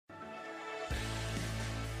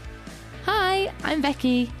Hi, I'm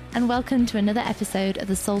Becky, and welcome to another episode of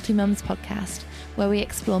the Salty Mums podcast, where we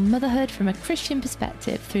explore motherhood from a Christian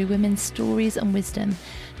perspective through women's stories and wisdom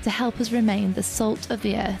to help us remain the salt of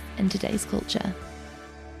the earth in today's culture.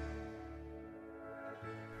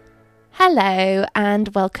 Hello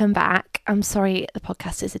and welcome back. I'm sorry the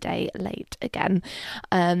podcast is a day late again.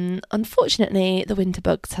 Unfortunately, the winter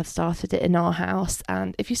bugs have started in our house,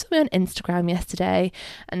 and if you saw me on Instagram yesterday,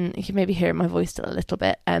 and you can maybe hear my voice still a little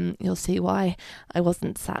bit, you'll see why I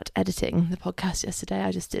wasn't sat editing the podcast yesterday.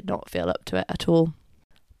 I just did not feel up to it at all.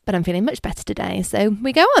 But I'm feeling much better today, so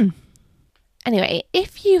we go on. Anyway,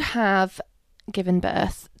 if you have given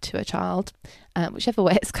birth to a child, whichever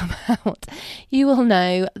way it's come out, you will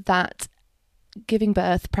know that giving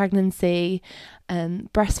birth, pregnancy,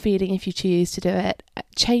 breastfeeding if you choose to do it,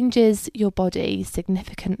 changes your body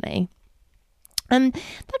significantly. And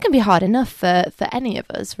that can be hard enough for any of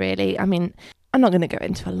us, really. I mean, I'm not going to go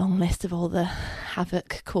into a long list of all the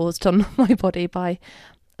havoc caused on my body by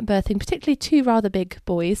birthing, particularly two rather big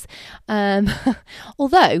boys.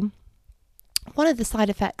 Although, one of the side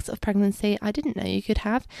effects of pregnancy I didn't know you could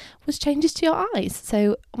have was changes to your eyes.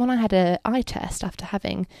 So when I had an eye test after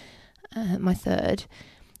having my third,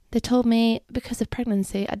 they told me because of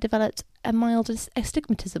pregnancy I developed a mild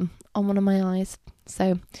astigmatism on one of my eyes.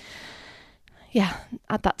 So yeah,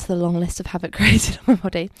 add that to the long list of havoc created on my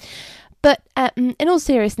body. But in all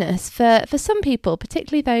seriousness, for some people,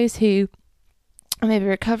 particularly those who are maybe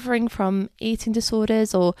recovering from eating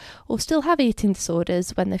disorders or still have eating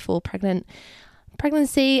disorders when they fall pregnant,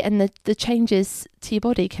 pregnancy and the changes to your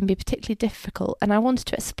body can be particularly difficult. And I wanted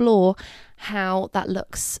to explore how that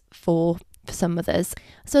looks for some mothers.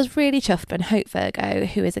 So I was really chuffed when Hope Virgo,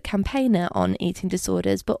 who is a campaigner on eating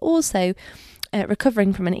disorders, but also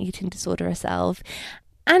recovering from an eating disorder herself,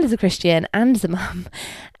 and as a Christian and as a mum,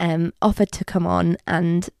 offered to come on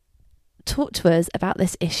and talk to us about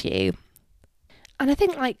this issue. And I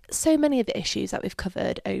think, like so many of the issues that we've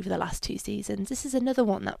covered over the last two seasons, this is another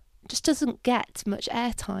one that just doesn't get much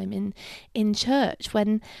airtime in church,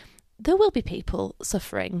 when there will be people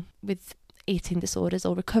suffering with eating disorders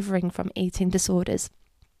or recovering from eating disorders.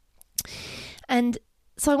 And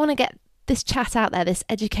so I want to get this chat out there, this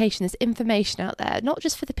education, this information out there, not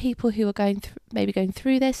just for the people who are going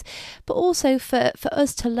through this, but also for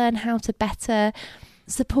us to learn how to better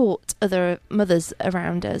support other mothers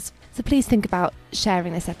around us. So please think about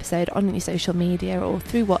sharing this episode on your social media or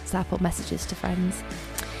through WhatsApp or messages to friends.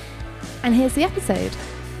 And here's the episode.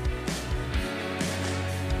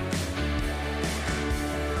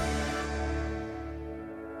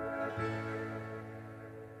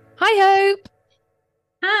 Hi, Hope.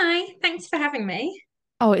 Hi, thanks for having me.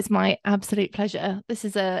 Oh, it's my absolute pleasure. This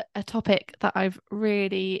is a topic that I've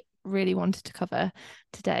really, really wanted to cover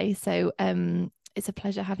today. So it's a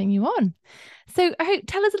pleasure having you on. So Hope,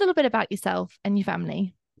 tell us a little bit about yourself and your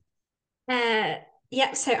family. Uh,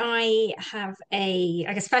 yeah, so I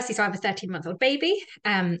guess firstly, so I have a 13-month-old baby,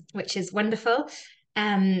 which is wonderful.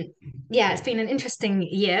 Um, yeah, it's been an interesting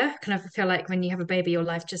year. Kind of feel like when you have a baby, your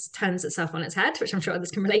life just turns itself on its head, which I'm sure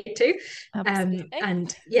others can relate to. Absolutely.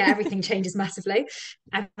 And yeah, everything changes massively.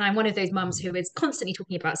 And I'm one of those mums who is constantly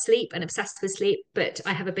talking about sleep and obsessed with sleep, but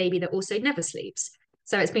I have a baby that also never sleeps.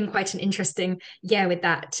 So it's been quite an interesting year with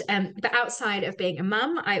that. But outside of being a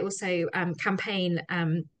mum, I also campaign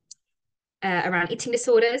around eating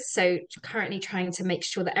disorders. So currently trying to make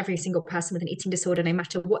sure that every single person with an eating disorder, no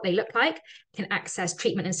matter what they look like, can access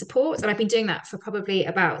treatment and support. And I've been doing that for probably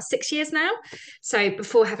about 6 years now. So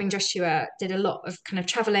before having Joshua, did a lot of kind of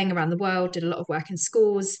traveling around the world, did a lot of work in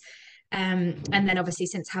schools. And then obviously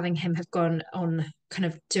since having him have gone on kind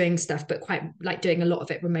of doing stuff, but quite like doing a lot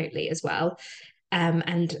of it remotely as well.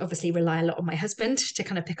 And obviously rely a lot on my husband to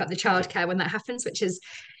kind of pick up the childcare when that happens, which is,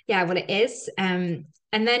 yeah, what it is.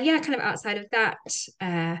 And then, yeah, kind of outside of that,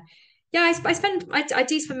 yeah, I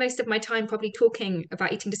do spend most of my time probably talking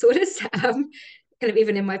about eating disorders, kind of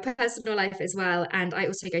even in my personal life as well. And I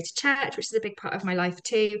also go to church, which is a big part of my life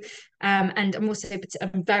too. And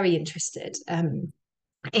I'm very interested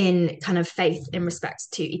in kind of faith in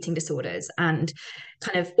respect to eating disorders and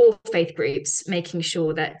kind of all faith groups, making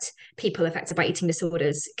sure that people affected by eating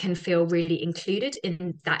disorders can feel really included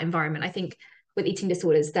in that environment. I think with eating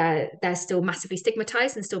disorders, they're still massively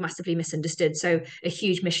stigmatized and still massively misunderstood. So a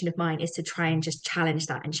huge mission of mine is to try and just challenge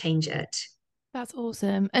that and change it. That's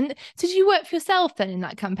awesome. And so did you work for yourself then in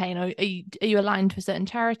that campaign, or are you aligned to a certain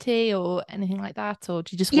charity or anything like that, or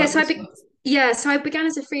do you just Yeah, work so with? I began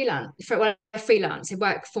as a freelance. I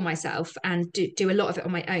work for myself and do a lot of it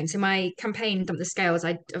on my own. So my campaign dumped the scales.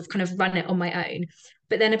 I've kind of run it on my own.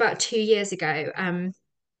 But then about 2 years ago,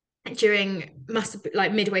 during must have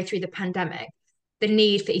like midway through the pandemic, the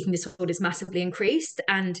need for eating disorders massively increased.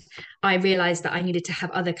 And I realized that I needed to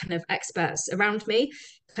have other kind of experts around me,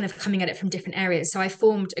 kind of coming at it from different areas. So I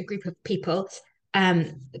formed a group of people.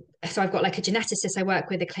 Um, so I've got like a geneticist I work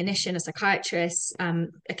with, a clinician, a psychiatrist,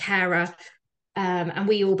 a carer, and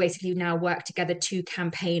we all basically now work together to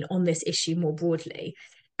campaign on this issue more broadly.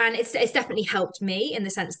 And it's definitely helped me in the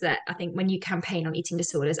sense that I think when you campaign on eating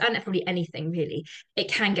disorders, and probably anything really, it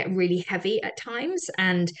can get really heavy at times.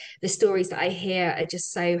 And the stories that I hear are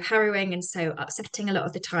just so harrowing and so upsetting a lot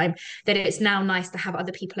of the time, that it's now nice to have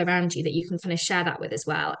other people around you that you can kind of share that with as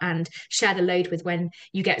well, and share the load with when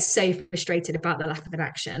you get so frustrated about the lack of an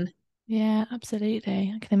action. Yeah,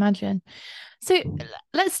 absolutely. I can imagine. So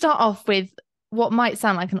let's start off with what might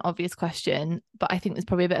sound like an obvious question, but I think there's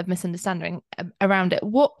probably a bit of misunderstanding around it.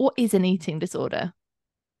 What is an eating disorder?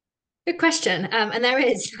 Good question. And there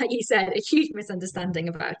is, like you said, a huge misunderstanding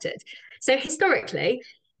about it. So historically,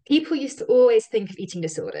 people used to always think of eating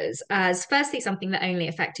disorders as firstly something that only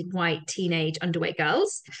affected white teenage underweight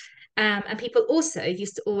girls. And people also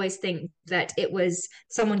used to always think that it was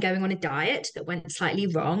someone going on a diet that went slightly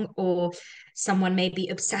wrong, or someone maybe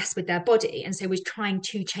obsessed with their body and so was trying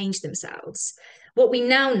to change themselves. What we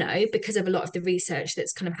now know, because of a lot of the research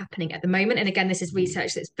that's kind of happening at the moment, and again, this is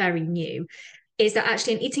research that's very new, is that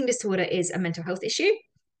actually an eating disorder is a mental health issue.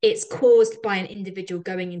 It's caused by an individual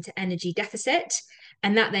going into energy deficit,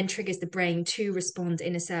 and that then triggers the brain to respond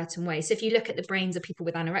in a certain way. So if you look at the brains of people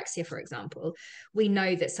with anorexia, for example, we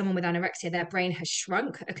know that someone with anorexia, their brain has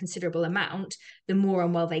shrunk a considerable amount the more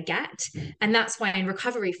unwell they get. And that's why in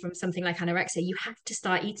recovery from something like anorexia, you have to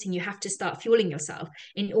start eating, you have to start fueling yourself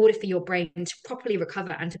in order for your brain to properly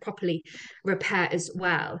recover and to properly repair as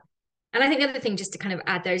well. And I think the other thing, just to kind of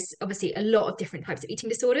add, there's obviously a lot of different types of eating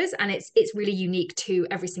disorders, and it's really unique to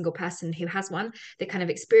every single person who has one, the kind of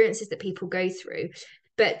experiences that people go through.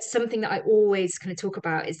 But something that I always kind of talk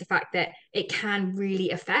about is the fact that it can really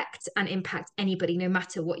affect and impact anybody, no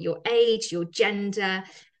matter what your age, your gender,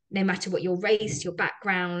 no matter what your race, your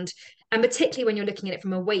background. And particularly when you're looking at it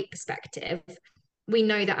from a weight perspective, we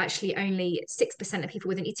know that actually only 6% of people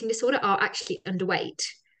with an eating disorder are actually underweight.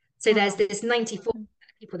 So there's Wow. this 94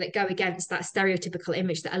 people that go against that stereotypical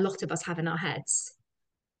image that a lot of us have in our heads.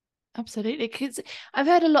 Absolutely. Because I've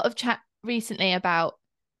heard a lot of chat recently about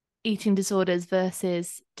eating disorders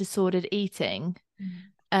versus disordered eating.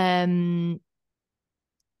 Um,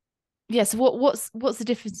 yeah, so what's the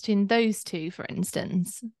difference between those two, for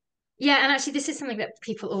instance? Yeah, and actually, this is something that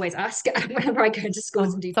people always ask whenever I go into schools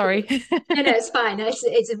Oh, and do sorry. talks. No, no, it's fine. No,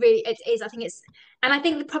 it's a really it is. I think it's, and I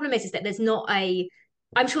think the problem is that there's not a.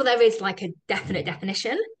 I'm sure there is like a definite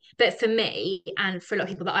definition, but for me and for a lot of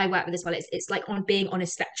people that I work with as well, it's like on being on a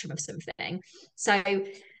spectrum of something. So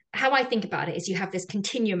how I think about it is you have this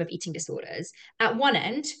continuum of eating disorders. At one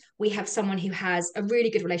end, we have someone who has a really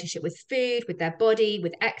good relationship with food, with their body,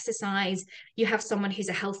 with exercise. You have someone who's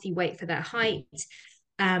a healthy weight for their height,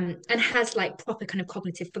 and has like proper kind of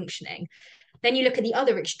cognitive functioning. Then you look at the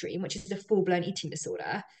other extreme, which is a full blown eating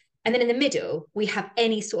disorder. And then in the middle, we have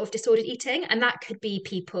any sort of disordered eating. And that could be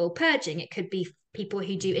people purging, it could be people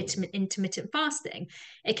who do intermittent fasting,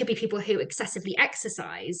 it could be people who excessively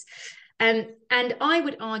exercise. And I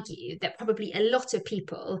would argue that probably a lot of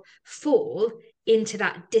people fall into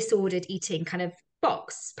that disordered eating kind of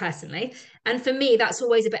box personally. And for me, that's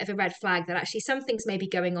always a bit of a red flag that actually some things may be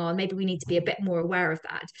going on. Maybe we need to be a bit more aware of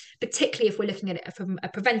that, particularly if we're looking at it from a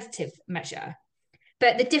preventative measure.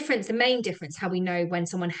 But the difference, the main difference, how we know when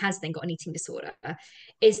someone has then got an eating disorder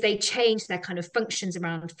is they change their kind of functions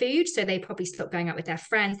around food. So they probably stop going out with their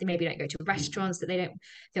friends. They maybe don't go to restaurants that they don't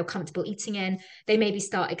feel comfortable eating in. They maybe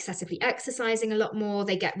start excessively exercising a lot more.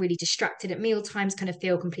 They get really distracted at meal times, kind of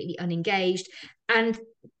feel completely unengaged. And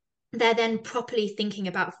they're then properly thinking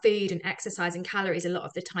about food and exercise and calories a lot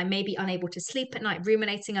of the time, maybe unable to sleep at night,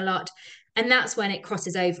 ruminating a lot. And that's when it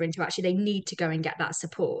crosses over into actually they need to go and get that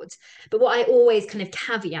support. But what I always kind of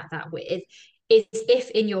caveat that with is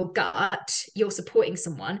if in your gut you're supporting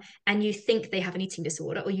someone and you think they have an eating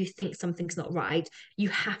disorder or you think something's not right, you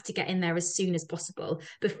have to get in there as soon as possible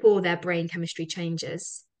before their brain chemistry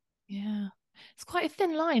changes. Yeah. It's quite a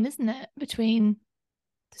thin line, isn't it, between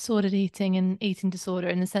disordered eating and eating disorder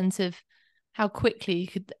in the sense of how quickly you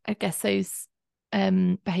could, I guess, those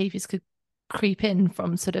behaviors could creep in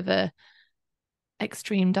from sort of a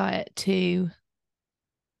extreme diet to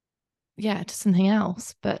yeah to something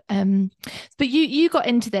else. But you got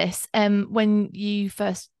into this when you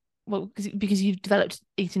first, well, because you developed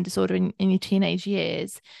eating disorder in your teenage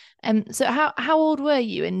years. So how old were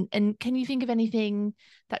you, and can you think of anything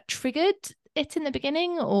that triggered it in the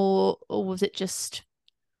beginning, or was it just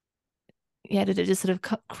yeah, did it just sort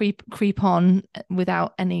of creep on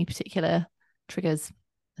without any particular triggers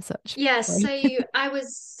as such? Yeah, so Sorry. I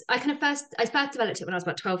first developed it when I was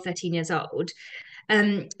about 12, 13 years old.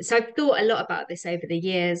 So I've thought a lot about this over the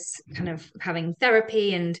years, kind of having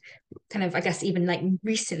therapy and kind of, I guess, even like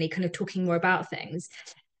recently kind of talking more about things.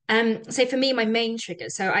 So for me, my main trigger,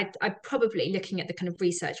 so I probably looking at the kind of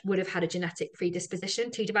research would have had a genetic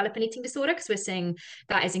predisposition to develop an eating disorder because we're seeing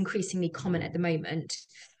that is increasingly common at the moment.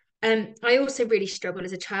 I also really struggled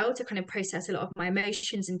as a child to kind of process a lot of my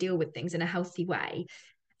emotions and deal with things in a healthy way.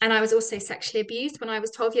 And I was also sexually abused when I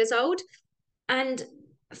was 12 years old. And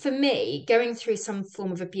for me, going through some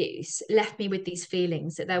form of abuse left me with these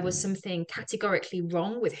feelings that there was something categorically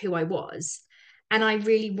wrong with who I was. And I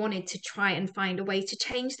really wanted to try and find a way to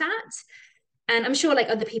change that. And I'm sure like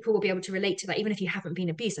other people will be able to relate to that, even if you haven't been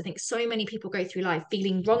abused. I think so many people go through life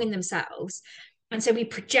feeling wrong in themselves. And so we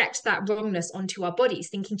project that wrongness onto our bodies,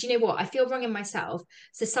 thinking, do you know what? I feel wrong in myself.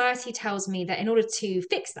 Society tells me that in order to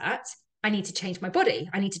fix that, I need to change my body.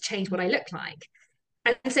 I need to change what I look like.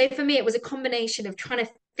 And so for me, it was a combination of trying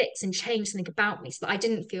to fix and change something about me so that I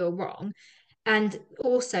didn't feel wrong. And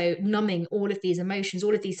also numbing all of these emotions,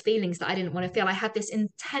 all of these feelings that I didn't want to feel. I had this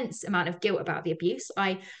intense amount of guilt about the abuse.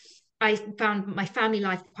 I found my family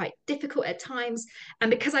life quite difficult at times.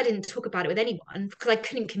 And because I didn't talk about it with anyone, because I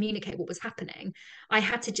couldn't communicate what was happening, I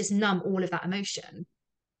had to just numb all of that emotion.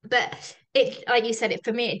 But it, like you said, it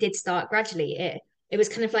for me, it did start gradually. It was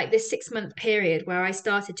kind of like this 6 month period where I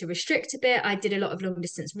started to restrict a bit. I did a lot of long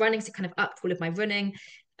distance running, so kind of upped all of my running.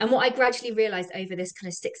 And what I gradually realized over this kind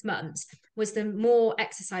of 6 months was the more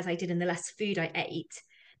exercise I did and the less food I ate,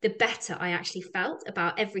 the better I actually felt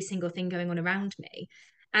about every single thing going on around me.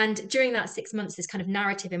 And during that 6 months, this kind of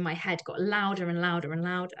narrative in my head got louder and louder and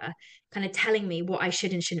louder, kind of telling me what I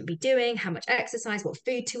should and shouldn't be doing, how much exercise, what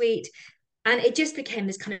food to eat. And it just became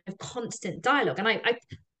this kind of constant dialogue. And I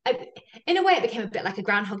in a way, it became a bit like a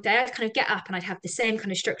Groundhog Day. I'd kind of get up and I'd have the same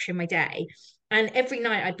kind of structure in my day. And every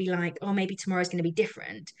night I'd be like, oh, maybe tomorrow's going to be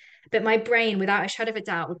different. But my brain, without a shadow of a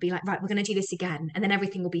doubt, would be like, right, we're going to do this again. And then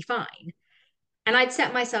everything will be fine. And I'd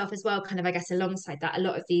set myself as well, kind of, I guess, alongside that, a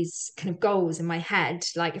lot of these kind of goals in my head.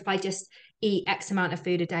 Like if I just eat X amount of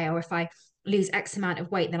food a day, or if I lose X amount of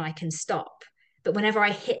weight, then I can stop. But whenever I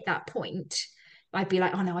hit that point, I'd be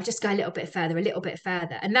like, oh no, I'll just go a little bit further, a little bit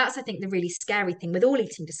further. And that's, I think, the really scary thing with all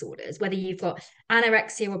eating disorders, whether you've got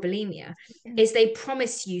anorexia or bulimia, is they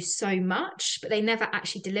promise you so much, but they never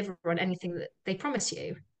actually deliver on anything that they promise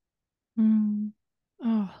you. Mm.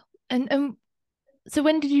 Oh, and so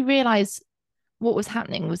when did you realize what was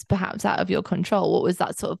happening was perhaps out of your control? What was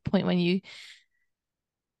that sort of point when you,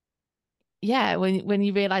 yeah, when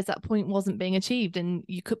you realized that point wasn't being achieved and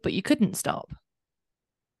but you couldn't stop?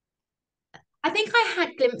 I think I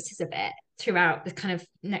had glimpses of it throughout the kind of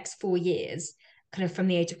next 4 years, kind of from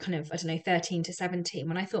the age of kind of, I don't know, 13 to 17,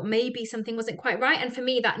 when I thought maybe something wasn't quite right. And for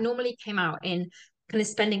me, that normally came out in kind of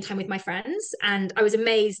spending time with my friends. And I was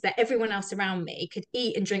amazed that everyone else around me could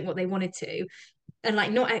eat and drink what they wanted to and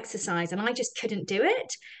like not exercise. And I just couldn't do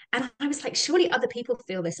it. And I was like, surely other people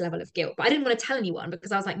feel this level of guilt. But I didn't want to tell anyone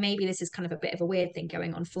because I was like, maybe this is kind of a bit of a weird thing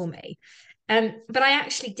going on for me. But I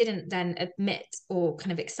actually didn't then admit or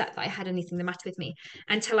kind of accept that I had anything the matter with me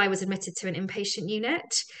until I was admitted to an inpatient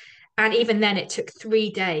unit. And even then, it took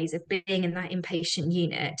 3 days of being in that inpatient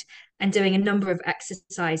unit and doing a number of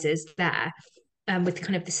exercises there with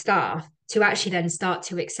kind of the staff to actually then start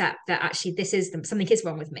to accept that actually this is something is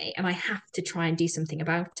wrong with me and I have to try and do something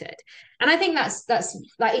about it. And I think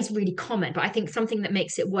that is really common, but I think something that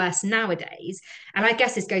makes it worse nowadays, and I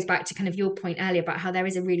guess this goes back to kind of your point earlier about how there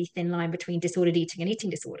is a really thin line between disordered eating and eating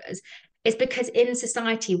disorders, is because in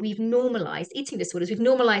society we've normalized eating disorders, we've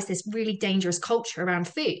normalized this really dangerous culture around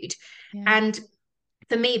food. Yeah. And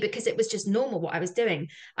for me, because it was just normal what I was doing,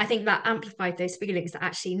 I think that amplified those feelings that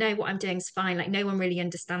actually, no, what I'm doing is fine. Like no one really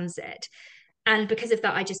understands it. And because of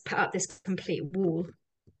that, I just put up this complete wall.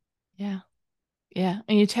 Yeah. Yeah,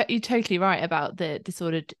 and you're totally right about the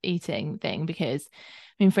disordered eating thing because,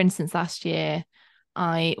 I mean, for instance, last year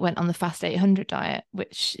I went on the fast 800 diet,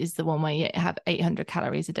 which is the one where you have 800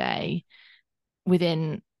 calories a day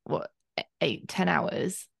within what 8-10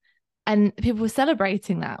 hours, and people were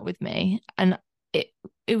celebrating that with me, and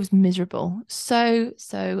it was miserable, so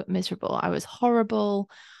miserable. I was horrible.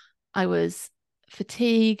 I was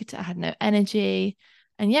fatigued. I had no energy.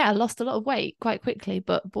 And yeah, I lost a lot of weight quite quickly,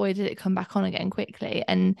 but boy, did it come back on again quickly.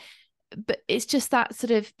 And but it's just that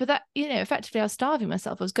sort of, but that, effectively I was starving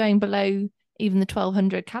myself. I was going below even the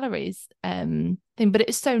 1200 calories thing, but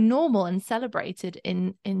it's so normal and celebrated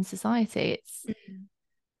in society. It's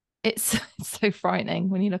it's so frightening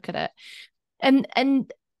when you look at it.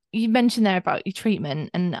 And you mentioned there about your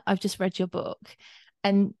treatment, and I've just read your book,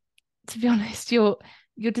 and to be honest, your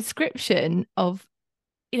description of,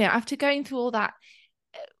 after going through all that,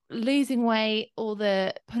 losing weight, all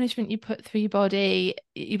the punishment you put through your body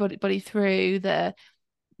through the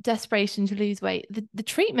desperation to lose weight, the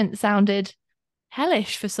treatment sounded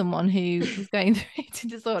hellish for someone who was going through eating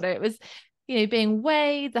disorder. It was, being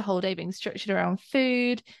weighed the whole day, being structured around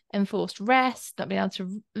food, enforced rest, not being able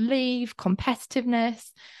to leave,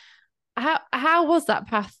 competitiveness. How was that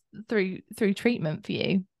path through treatment for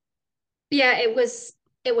you? Yeah, it was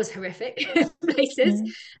horrific places.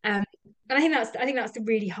 Mm. Um, and I think that's the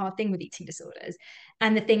really hard thing with eating disorders,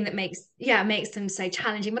 and the thing that makes them so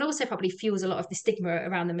challenging, but also probably fuels a lot of the stigma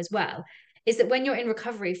around them as well, is that when you're in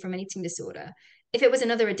recovery from an eating disorder, if it was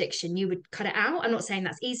another addiction, you would cut it out. I'm not saying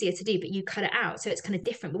that's easier to do, but you cut it out. So it's kind of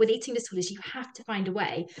different. But with eating disorders, you have to find a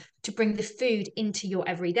way to bring the food into your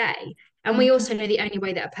everyday. And we Mm. also know the only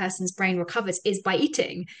way that a person's brain recovers is by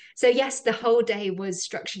eating. So yes, the whole day was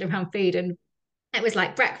structured around food, and it was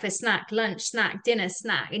like breakfast, snack, lunch, snack, dinner,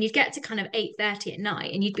 snack. And you'd get to kind of 8:30 at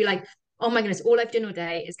night and you'd be like, oh my goodness, all I've done all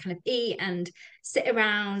day is kind of eat and sit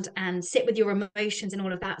around and sit with your emotions and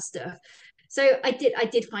all of that stuff. So I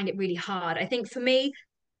did find it really hard. I think for me,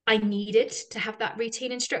 I needed to have that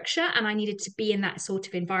routine and structure, and I needed to be in that sort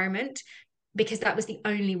of environment because that was the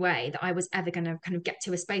only way that I was ever going to kind of get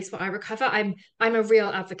to a space where I recover. I'm a real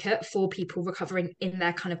advocate for people recovering in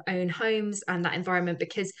their kind of own homes and that environment,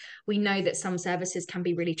 because we know that some services can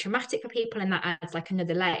be really traumatic for people, and that adds like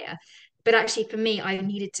another layer. But actually, for me, I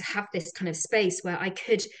needed to have this kind of space where I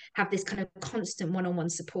could have this kind of constant one-on-one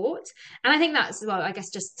support. And I think that's, well, I guess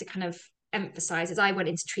just to kind of emphasize, as I went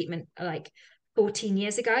into treatment like 14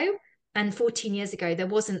 years ago. And 14 years ago, there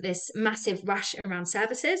wasn't this massive rush around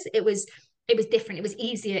services. It was different. It was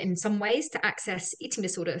easier in some ways to access eating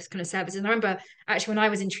disorder kind of services. And I remember actually when I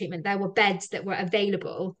was in treatment, there were beds that were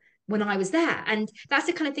available when I was there. And that's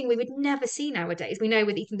the kind of thing we would never see nowadays. We know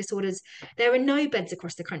with eating disorders, there are no beds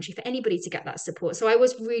across the country for anybody to get that support. So I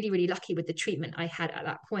was really, really lucky with the treatment I had at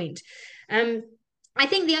that point. Um, I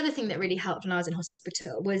think the other thing that really helped when I was in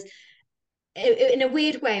hospital was, in a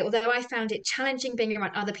weird way, although I found it challenging being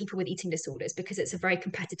around other people with eating disorders because it's a very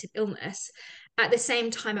competitive illness, at the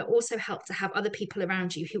same time, it also helped to have other people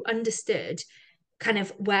around you who understood kind of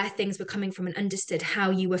where things were coming from and understood how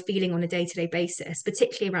you were feeling on a day-to-day basis,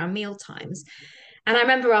 particularly around meal times. And I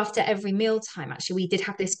remember after every mealtime, actually, we did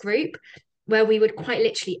have this group where we would quite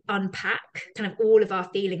literally unpack kind of all of our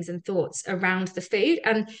feelings and thoughts around the food.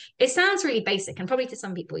 And it sounds really basic, and probably to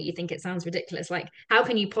some people, you think it sounds ridiculous. Like, how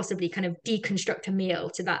can you possibly kind of deconstruct a meal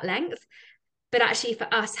to that length? But actually, for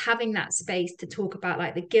us, having that space to talk about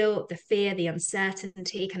like the guilt, the fear, the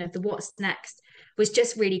uncertainty, kind of the what's next, was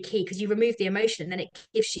just really key, because you remove the emotion and then it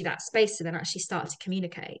gives you that space to then actually start to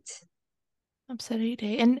communicate.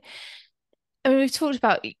 Absolutely. And I mean, we've talked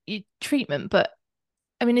about your treatment, but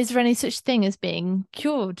I mean, is there any such thing as being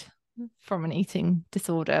cured from an eating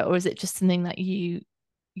disorder, or is it just something that you'll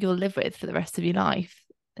live with for the rest of your life,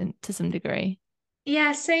 and to some degree?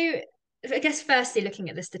 Yeah, so I guess firstly, looking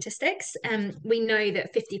at the statistics, we know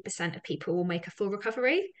that 50% of people will make a full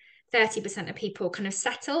recovery, 30% of people kind of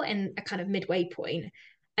settle in a kind of midway point,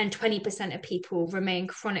 and 20% of people remain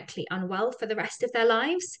chronically unwell for the rest of their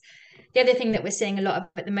lives. The other thing that we're seeing a lot of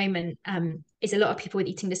at the moment, is a lot of people with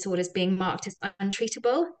eating disorders being marked as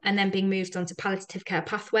untreatable and then being moved onto palliative care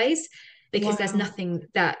pathways because there's Wow. nothing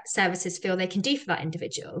that services feel they can do for that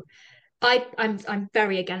individual. I'm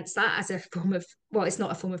very against that as a form of, well, it's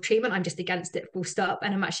not a form of treatment. I'm just against it, full stop.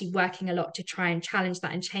 And I'm actually working a lot to try and challenge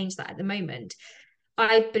that and change that at the moment.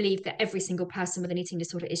 I believe that every single person with an eating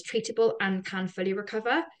disorder is treatable and can fully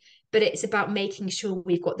recover, but it's about making sure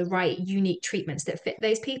we've got the right unique treatments that fit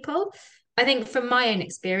those people. I think from my own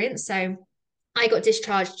experience, so I got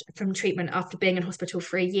discharged from treatment after being in hospital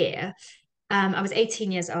for a year. I was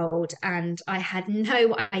 18 years old and I had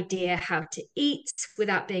no idea how to eat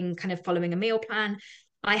without being kind of following a meal plan.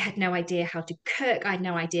 I had no idea how to cook. I had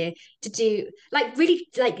no idea to do like really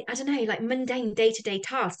like, I don't know, like mundane day-to-day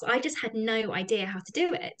tasks. I just had no idea how to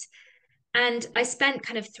do it. And I spent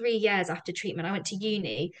kind of 3 years after treatment, I went to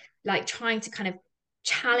uni, like trying to kind of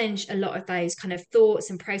challenge a lot of those kind of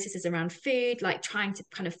thoughts and processes around food, like trying to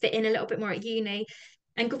kind of fit in a little bit more at uni.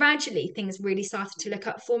 And gradually things really started to look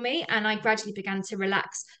up for me. And I gradually began to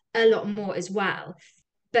relax a lot more as well.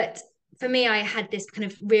 But for me, I had this kind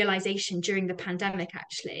of realization during the pandemic,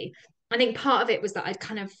 actually. I think part of it was that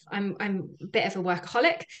I'm a bit of a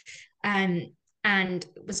workaholic. Um, and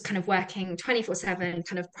was kind of working 24/7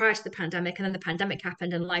 kind of prior to the pandemic, and then the pandemic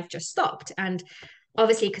happened and life just stopped. And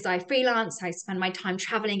obviously, because I freelance, I spend my time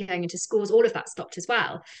traveling, going into schools, all of that stopped as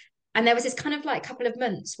well. And there was this kind of like couple of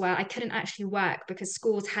months where I couldn't actually work because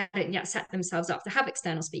schools hadn't yet set themselves up to have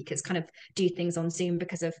external speakers kind of do things on Zoom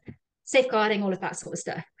because of safeguarding, all of that sort of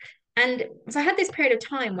stuff. And so I had this period of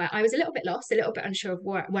time where I was a little bit lost, a little bit unsure of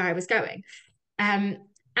where I was going. Um,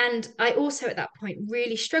 and I also at that point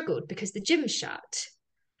really struggled because the gym shut.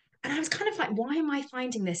 And I was kind of like, why am I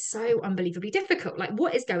finding this so unbelievably difficult? Like,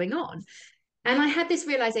 what is going on? And I had this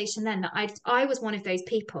realization then that I was one of those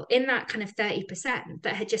people in that kind of 30%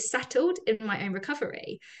 that had just settled in my own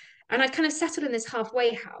recovery. And I'd kind of settled in this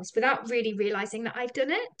halfway house without really realizing that I'd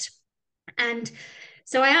done it. And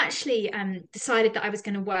so I actually decided that I was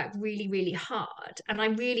going to work really, really hard. And I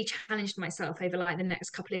really challenged myself over like the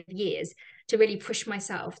next couple of years to really push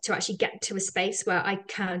myself to actually get to a space where I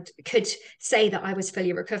could say that I was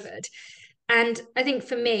fully recovered. And I think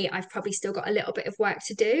for me, I've probably still got a little bit of work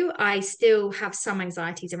to do. I still have some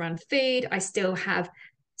anxieties around food. I still have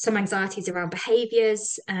some anxieties around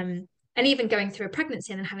behaviors. And even going through a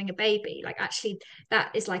pregnancy and then having a baby, like actually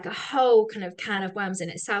that is like a whole kind of can of worms in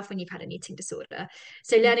itself when you've had an eating disorder.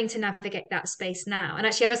 So learning to navigate that space now. And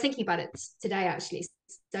actually I was thinking about it today actually.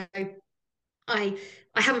 So I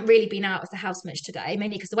I haven't really been out of the house much today,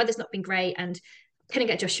 mainly because the weather's not been great and couldn't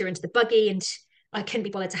get Joshua into the buggy, and I couldn't be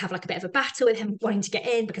bothered to have like a bit of a battle with him wanting to get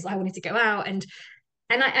in because I wanted to go out. And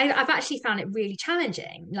I've actually found it really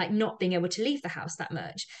challenging, like not being able to leave the house that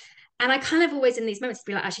much. And I kind of always in these moments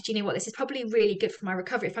be like, actually, do you know what? This is probably really good for my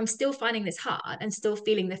recovery. If I'm still finding this hard and still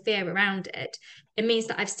feeling the fear around it, it means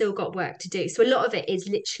that I've still got work to do. So a lot of it is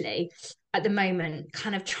literally at the moment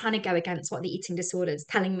kind of trying to go against what the eating disorder is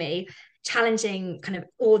telling me, challenging kind of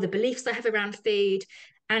all the beliefs I have around food,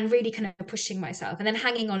 and really kind of pushing myself and then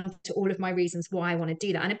hanging on to all of my reasons why I want to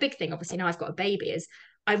do that. And a big thing, obviously, now I've got a baby, is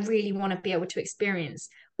I really want to be able to experience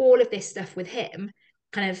all of this stuff with him,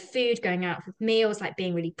 kind of food, going out for meals, like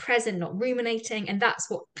being really present, not ruminating. And that's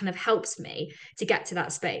what kind of helps me to get to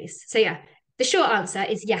that space. So, yeah, the short answer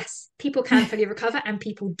is yes, people can fully recover and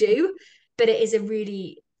people do, but it is a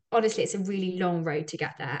really, honestly, it's a really long road to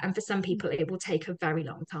get there. And for some people, it will take a very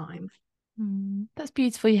long time. That's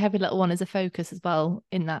beautiful. You have your little one as a focus as well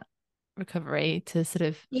in that recovery to sort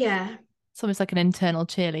of, Yeah. it's almost like an internal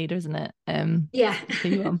cheerleader, isn't it? Yeah. For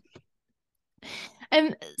you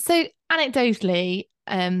on. So anecdotally,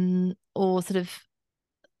 or sort of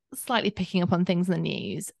slightly picking up on things in the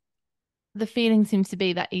news, the feeling seems to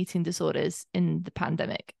be that eating disorders in the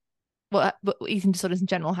pandemic, well, but eating disorders in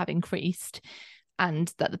general have increased,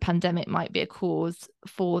 and that the pandemic might be a cause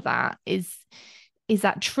for that. Is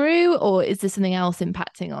that true, or is there something else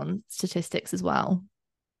impacting on statistics as well?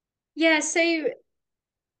 Yeah. So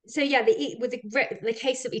yeah, the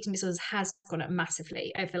case of eating disorders has gone up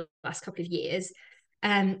massively over the last couple of years.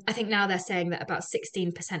 I think now they're saying that about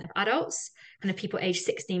 16% of adults, kind of people aged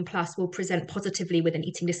 16 plus, will present positively with an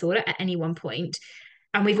eating disorder at any one point.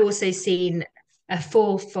 And we've also seen a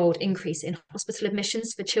fourfold increase in hospital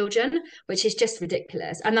admissions for children, which is just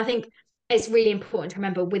ridiculous. And I think it's really important to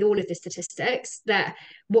remember with all of the statistics that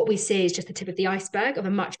what we see is just the tip of the iceberg of a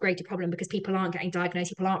much greater problem, because people aren't getting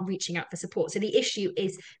diagnosed, people aren't reaching out for support. So the issue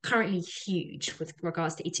is currently huge with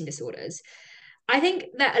regards to eating disorders. I think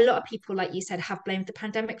that a lot of people, like you said, have blamed the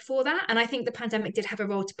pandemic for that. And I think the pandemic did have a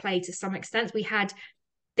role to play to some extent. We had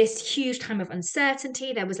this huge time of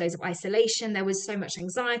uncertainty. There was loads of isolation. There was so much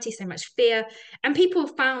anxiety, so much fear. And people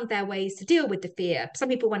found their ways to deal with the fear. Some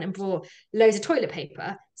people went and brought loads of toilet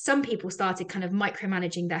paper. Some people started kind of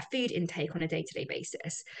micromanaging their food intake on a day to day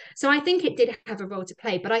basis. So I think it did have a role to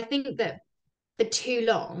play. But I think that for too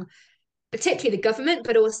long, particularly the government,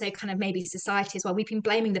 but also kind of maybe society as well, we've been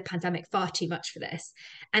blaming the pandemic far too much for this.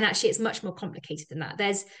 And actually, it's much more complicated than that.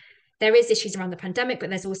 There is issues around the pandemic, but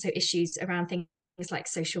there's also issues around things like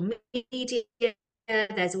social media.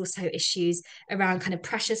 There's also issues around kind of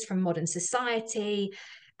pressures from modern society.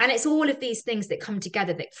 And it's all of these things that come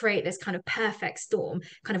together that create this kind of perfect storm,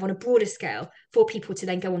 kind of on a broader scale, for people to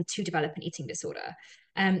then go on to develop an eating disorder.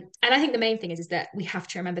 And I think the main thing is that we have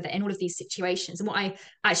to remember that in all of these situations, and what I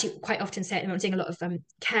actually quite often say, I'm doing a lot of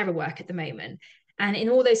carer work at the moment, and in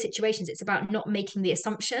all those situations, it's about not making the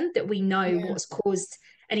assumption that we know Yeah. what's caused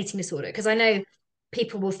an eating disorder. Because I know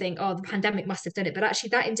people will think, oh, the pandemic must have done it. But actually,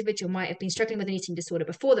 that individual might have been struggling with an eating disorder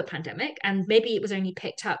before the pandemic. And maybe it was only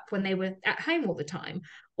picked up when they were at home all the time.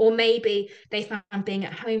 Or maybe they found being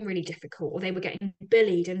at home really difficult, or they were getting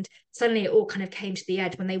bullied. And suddenly it all kind of came to the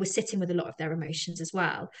edge when they were sitting with a lot of their emotions as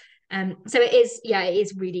well. So it is, yeah, it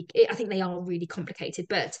is really, I think they are really complicated.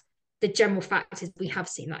 But the general fact is we have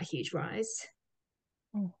seen that huge rise.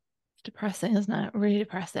 Oh, it's depressing, isn't it? Really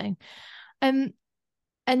depressing. Um,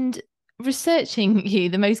 and researching you,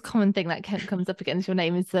 the most common thing that comes up against your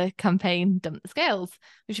name is the campaign Dump the Scales,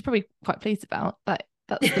 which you're probably quite pleased about. But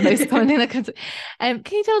that's the most common thing that comes up. Can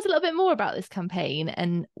you tell us a little bit more about this campaign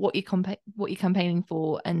and what you're campaigning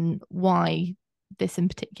for and why this in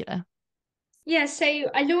particular? Yeah, so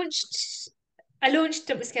I launched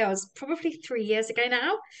Dump the Scales probably 3 years ago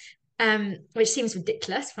now, which seems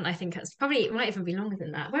ridiculous when I think it's probably it might even be longer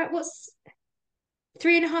than that. What's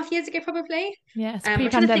 3.5 years ago probably? Yes, I'm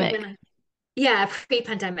trying to think pre-pandemic. yeah,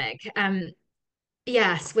 pre-pandemic.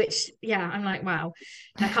 Yes, which yeah, I'm like, wow,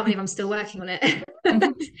 I can't believe I'm still working on it.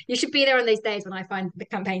 You should be there on those days when I find the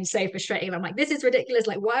campaign so frustrating. I'm like, this is ridiculous.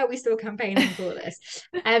 Like, why are we still campaigning for this?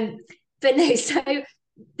 Um, but no, so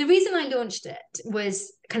the reason I launched it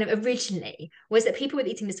was kind of originally was that people with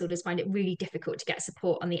eating disorders find it really difficult to get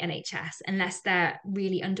support on the NHS unless they're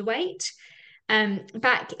really underweight.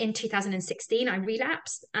 Back in 2016, I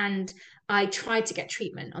relapsed and I tried to get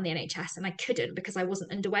treatment on the NHS and I couldn't because I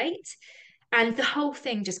wasn't underweight. And the whole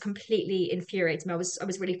thing just completely infuriated me. I was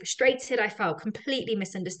really frustrated. I felt completely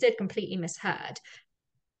misunderstood, completely misheard.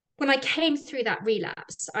 When I came through that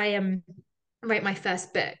relapse, I wrote my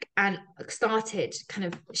first book and started kind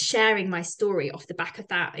of sharing my story off the back of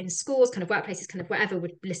that in schools, kind of workplaces, kind of wherever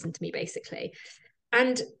would listen to me basically.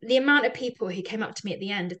 And the amount of people who came up to me at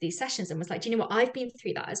the end of these sessions and was like, do you know what? I've been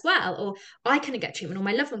through that as well. Or I couldn't get treatment, or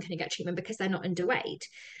my loved one couldn't get treatment because they're not underweight.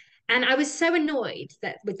 And I was so annoyed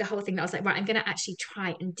that with the whole thing that I was like, right, I'm going to actually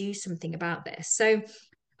try and do something about this. So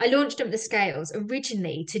I launched Up the Scales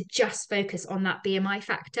originally to just focus on that BMI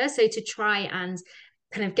factor. So to try and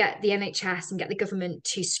kind of get the NHS and get the government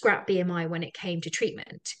to scrap BMI when it came to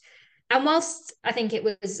treatment. And whilst I think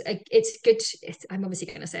it's good, I'm obviously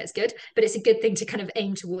going to say it's good, but it's a good thing to kind of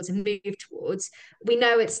aim towards and move towards. We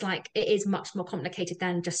know it's like it is much more complicated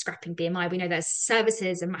than just scrapping BMI. We know there's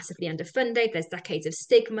services are massively underfunded. There's decades of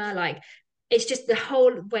stigma. Like it's just the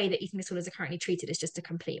whole way that eating disorders are currently treated is just a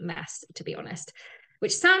complete mess, to be honest.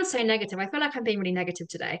 Which sounds so negative. I feel like I'm being really negative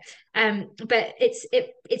today, but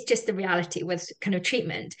it's just the reality with kind of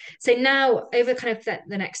treatment. So now, over kind of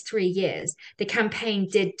the next 3 years, the campaign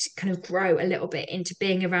did kind of grow a little bit into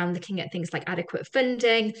being around looking at things like adequate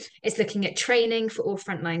funding. It's looking at training for all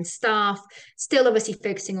frontline staff, still obviously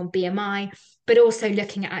focusing on BMI, but also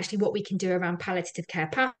looking at actually what we can do around palliative care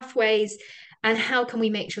pathways and how can we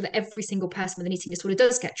make sure that every single person with an eating disorder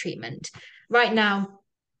does get treatment. Right now,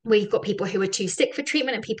 we've got people who are too sick for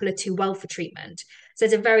treatment and people are too well for treatment. So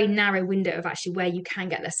there's a very narrow window of actually where you can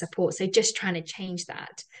get their support. So just trying to change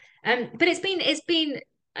that. But it's been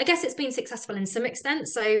I guess it's been successful in some extent.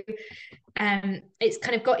 So it's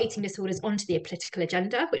kind of got eating disorders onto the political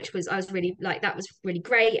agenda, which was I was really like that was really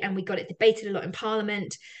great, and we got it debated a lot in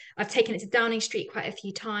Parliament. I've taken it to Downing Street quite a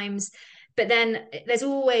few times, but then it does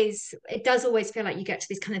always feel like you get to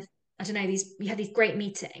these kind of I don't know these you have these great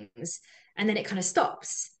meetings, and then it kind of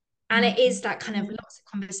stops, and it is that kind of lots of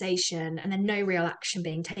conversation and then no real action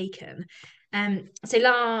being taken.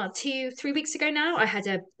 So 3 weeks ago now, I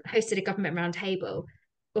hosted a government roundtable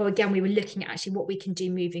or again, we were looking at actually what we can do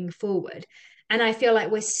moving forward. And I feel like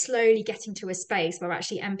we're slowly getting to a space where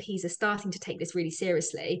actually MPs are starting to take this really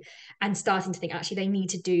seriously and starting to think actually they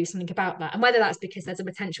need to do something about that. And whether that's because there's a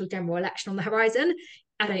potential general election on the horizon,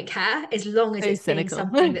 I don't care as long as So it's being cynical.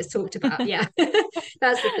 something that's talked about. Yeah,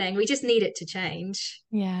 that's the thing. We just need it to change.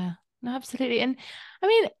 Yeah, no, absolutely. And I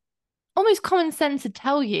mean, almost common sense would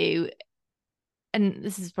tell you, and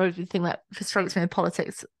this is probably the thing that frustrates me with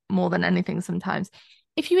politics more than anything sometimes.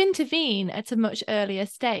 If you intervene at a much earlier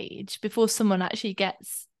stage before someone actually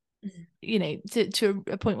gets, to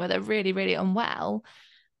a point where they're really, really unwell,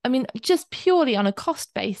 I mean, just purely on a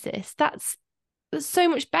cost basis, that's so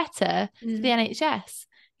much better for the NHS.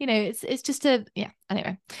 It's just anyway,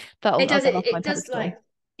 It I'll does get it, off my it does pedestal. like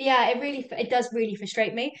yeah, it does really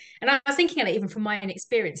frustrate me. And I was thinking of it even from my own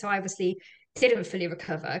experience. So I obviously didn't fully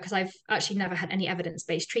recover because I've actually never had any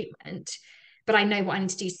evidence-based treatment, but I know what I need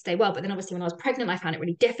to do to stay well. But then obviously when I was pregnant, I found it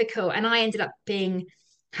really difficult. And I ended up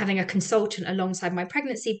having a consultant alongside my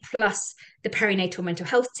pregnancy, plus the perinatal mental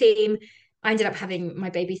health team. I ended up having my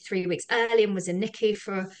baby 3 weeks early and was in NICU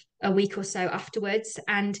for a week or so afterwards.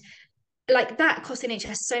 And like that cost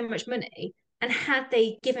NHS so much money. And had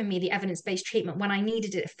they given me the evidence-based treatment when I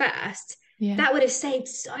needed it first, Yeah, that would have saved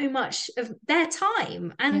so much of their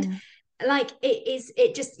time. And yeah. like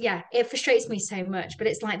it just it frustrates me so much. But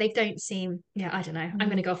it's like they don't seem I don't know. I'm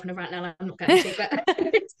gonna go off on a rant now, I'm not going to, but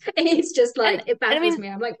it's just and like it and I baffles mean, me.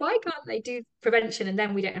 I'm like, why can't they do prevention and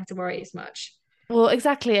then we don't have to worry as much? well,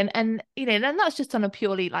 exactly, and then that's just on a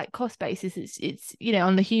purely like cost basis. It's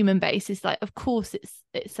on the human basis. Like, of course,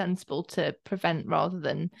 it's sensible to prevent rather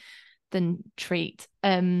than treat.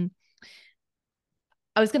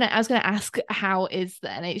 I was gonna ask, how is the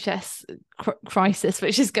NHS crisis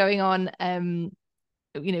which is going on,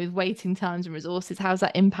 with waiting times and resources, how's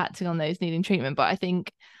that impacting on those needing treatment? But I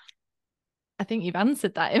think you've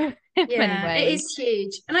answered that in many Yeah, it ways. is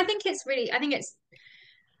huge. And I think it's really, I think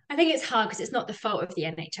it's hard because it's not the fault of the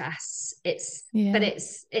NHS. But Yeah.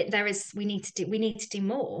 we need to do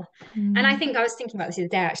more. And I Mm. think I was thinking about this the other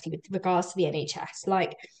day actually with regards to the NHS.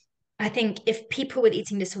 Like, I think if people with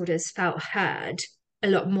eating disorders felt heard a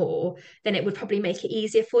lot more, then it would probably make it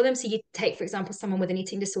easier for them. So you take, for example, someone with an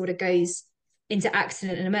eating disorder goes into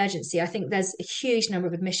accident and emergency. I think there's a huge number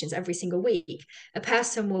of admissions every single week. A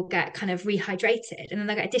person will get kind of rehydrated and then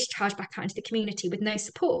they'll get discharged back out into the community with no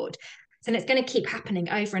support. And it's going to keep happening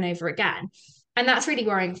over and over again. And that's really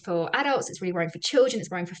worrying for adults, it's really worrying for children, it's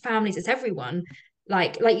worrying for families, it's everyone.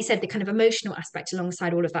 Like you said, the kind of emotional aspect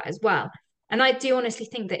alongside all of that as well. And I do honestly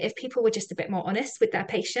think that if people were just a bit more honest with their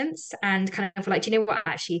patients and kind of like, do you know what,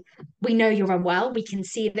 actually, we know you're unwell, we can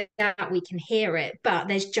see that, we can hear it, but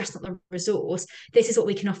there's just not the resource. This is what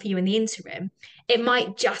we can offer you in the interim. It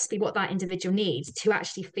might just be what that individual needs to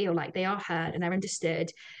actually feel like they are heard and they're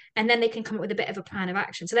understood. And then they can come up with a bit of a plan of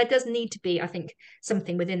action. So there does need to be, I think,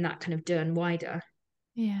 something within that kind of done wider.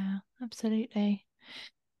 Yeah, absolutely.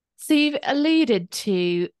 So you've alluded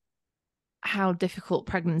to how difficult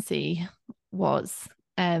pregnancy was.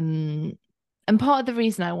 And part of the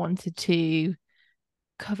reason I wanted to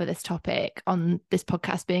cover this topic on this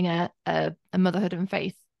podcast, being a motherhood and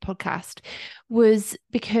faith podcast, was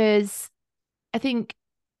because I think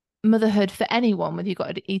motherhood for anyone, whether you've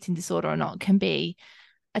got an eating disorder or not, can be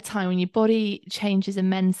a time when your body changes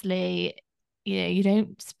immensely. You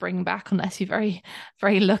don't spring back unless you're very,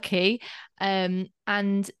 very lucky. And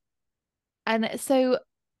so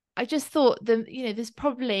I just thought there's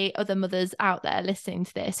probably other mothers out there listening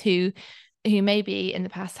to this who maybe in the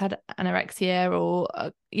past had anorexia or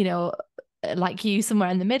like you, somewhere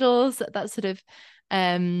in the middle, so that sort of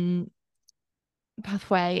um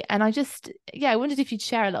pathway. And I wondered if you'd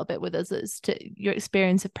share a little bit with us as to your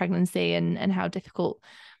experience of pregnancy and how difficult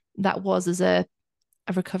that was as a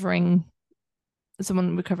recovering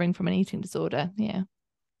someone recovering from an eating disorder. Yeah.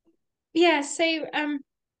 Yeah, so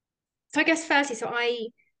I guess firstly, so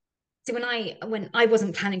when I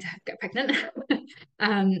wasn't planning to get pregnant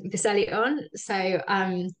this early on. So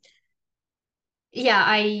yeah,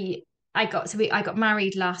 I got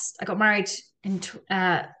married in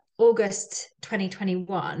August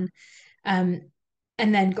 2021, um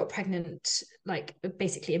and then got pregnant like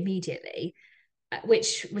basically immediately,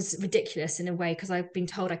 which was ridiculous in a way because I've been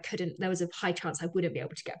told I couldn't, there was a high chance I wouldn't be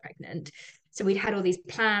able to get pregnant. So we'd had all these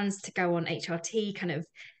plans to go on HRT kind of,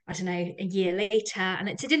 I don't know, a year later. And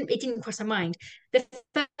it didn't cross my mind. The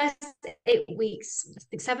first 8 weeks, I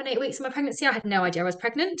think 7, 8 weeks of my pregnancy, I had no idea I was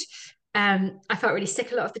pregnant. I felt really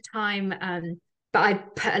sick a lot of the time. But I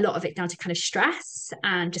put a lot of it down to kind of stress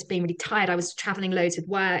and just being really tired. I was traveling loads with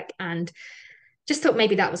work and just thought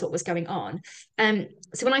maybe that was what was going on.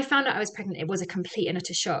 So when I found out I was pregnant, it was a complete and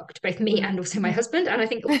utter shock to both me and also my husband, and I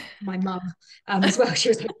think my mum as well. She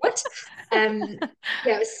was like, "What?" Um,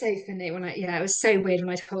 yeah, it was so funny yeah, it was so weird when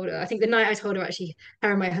I told her. I think the night I told her, actually, her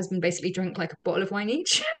and my husband basically drank like a bottle of wine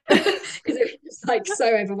each because it was like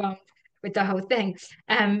so overwhelmed with the whole thing.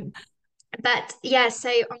 But yeah, I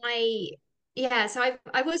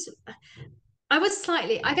was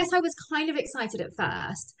slightly, I guess I was kind of excited at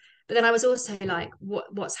first, but then I was also like,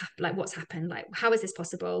 what's happened? Like, how is this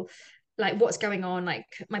possible? Like, what's going on? Like,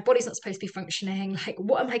 my body's not supposed to be functioning. Like,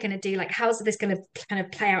 what am I going to do? Like, how's this going to kind of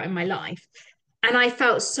play out in my life? And I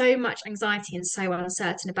felt so much anxiety and so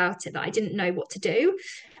uncertain about it that I didn't know what to do.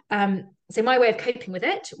 So my way of coping with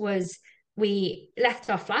it was we left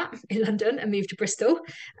our flat in London and moved to Bristol,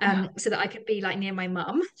 so that I could be like near my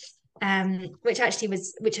mum, which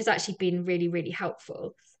has actually been really, really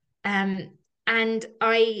helpful. And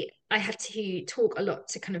I had to talk a lot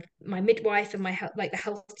to kind of my midwife and my health, like the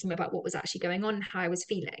health team, about what was actually going on and how I was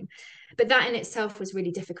feeling. But that in itself was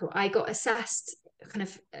really difficult. I got assessed kind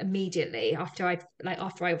of immediately after I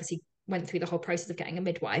obviously went through the whole process of getting a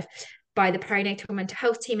midwife by the perinatal mental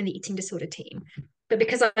health team and the eating disorder team. But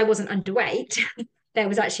because I wasn't underweight, there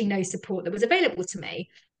was actually no support that was available to me.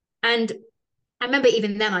 And I remember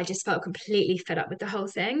even then, I just felt completely fed up with the whole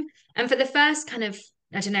thing. And for the first kind of,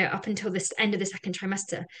 I don't know, up until this end of the second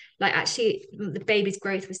trimester, like actually the baby's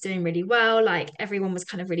growth was doing really well. Like everyone was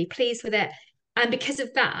kind of really pleased with it. And because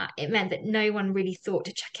of that, it meant that no one really thought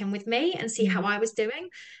to check in with me and see how Mm. I was doing.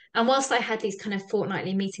 And whilst I had these kind of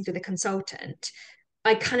fortnightly meetings with a consultant,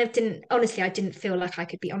 I kind of didn't, honestly, I didn't feel like I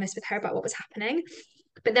could be honest with her about what was happening.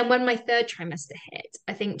 But then when my third trimester hit,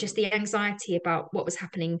 I think just the anxiety about what was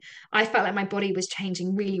happening, I felt like my body was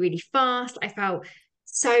changing really, really fast. I felt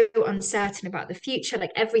so uncertain about the future,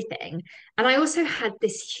 like everything. And I also had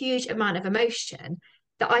this huge amount of emotion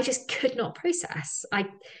that I just could not process. I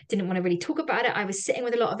didn't want to really talk about it. I was sitting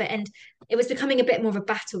with a lot of it, and it was becoming a bit more of a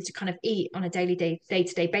battle to kind of eat on a daily,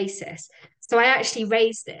 day-to-day basis. So I actually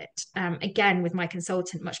raised it again with my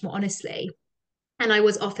consultant much more honestly, and I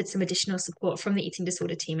was offered some additional support from the eating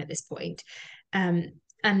disorder team at this point. Um,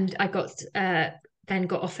 and I got then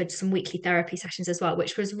got offered some weekly therapy sessions as well,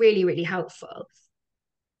 which was really, really helpful.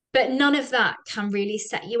 But none of that can really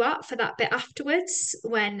set you up for that bit afterwards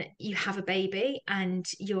when you have a baby and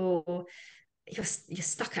you're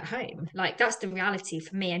stuck at home. Like that's the reality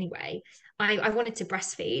for me anyway. I wanted to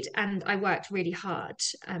breastfeed and I worked really hard.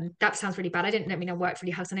 That sounds really bad. I didn't mean I worked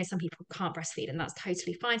really hard. I know some people can't breastfeed and that's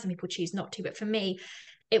totally fine. Some people choose not to. But for me,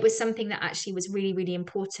 it was something that actually was really, really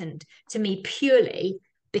important to me purely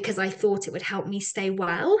because I thought it would help me stay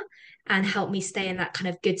well and help me stay in that kind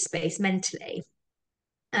of good space mentally.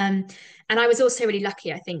 Um, and I was also really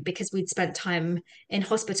lucky, I think, because we'd spent time in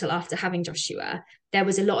hospital after having Joshua. There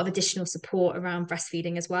was a lot of additional support around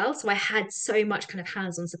breastfeeding as well. So I had so much kind of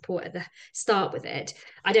hands-on support at the start with it.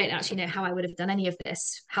 I don't actually know how I would have done any of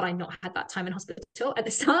this had I not had that time in hospital at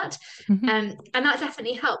the start. Mhm. And that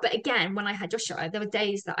definitely helped. But again, when I had Joshua, there were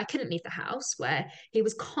days that I couldn't leave the house where he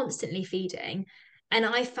was constantly feeding. And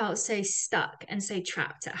I felt so stuck and so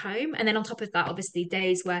trapped at home. And then on top of that, obviously,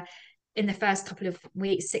 days where in the first couple of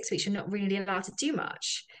weeks, 6 weeks, you're not really allowed to do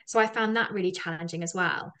much. So I found that really challenging as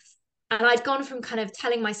well. And I'd gone from kind of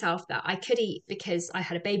telling myself that I could eat because I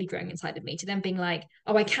had a baby growing inside of me to then being like,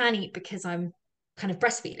 oh, I can eat because I'm kind of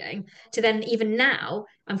breastfeeding, to then even now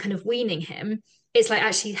I'm kind of weaning him. It's like,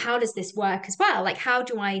 actually, how does this work as well? Like, how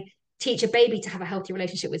do I teach a baby to have a healthy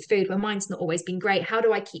relationship with food when mine's not always been great? How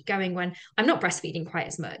do I keep going when I'm not breastfeeding quite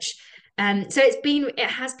as much? So it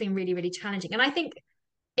has been really, really challenging. And I think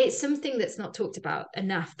it's something that's not talked about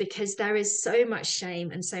enough because there is so much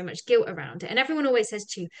shame and so much guilt around it. And everyone always says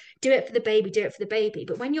to you, do it for the baby, do it for the baby.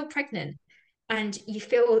 But when you're pregnant and you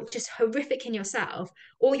feel just horrific in yourself,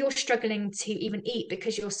 or you're struggling to even eat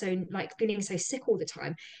because you're so like feeling so sick all the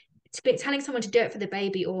time, telling someone to do it for the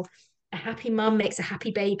baby, or a happy mum makes a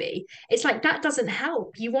happy baby, it's like that doesn't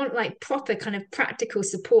help. You want like proper kind of practical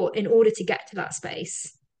support in order to get to that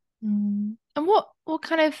space. And what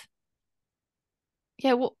kind of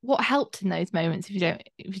yeah, what helped in those moments if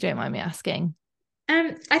you don't mind me asking?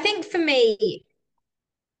 I think for me,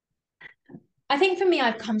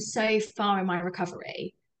 I've come so far in my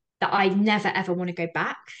recovery that I never ever want to go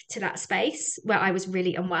back to that space where I was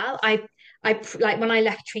really unwell. Like when I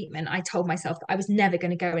left treatment, I told myself that I was never going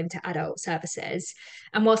to go into adult services.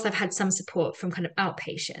 And whilst I've had some support from kind of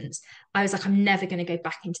outpatients, I was like, I'm never going to go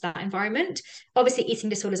back into that environment. Obviously, eating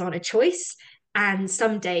disorders aren't a choice. And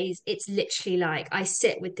some days it's literally like I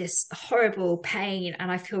sit with this horrible pain and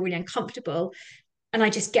I feel really uncomfortable and I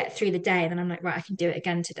just get through the day. And then I'm like, right, I can do it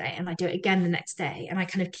again today. And I do it again the next day. And I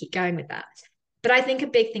kind of keep going with that. But I think a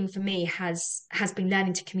big thing for me has been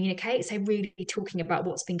learning to communicate. So really talking about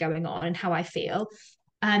what's been going on and how I feel.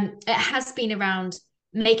 It has been around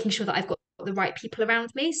making sure that I've got the right people around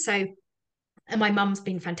me. So and my mum's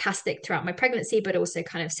been fantastic throughout my pregnancy, but also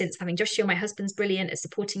kind of since having Joshua, my husband's brilliant at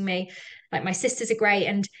supporting me. Like my sisters are great.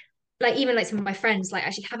 And like even like some of my friends, like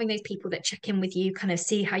actually having those people that check in with you, kind of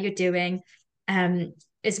see how you're doing um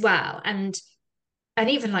as well. And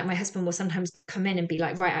even like my husband will sometimes come in and be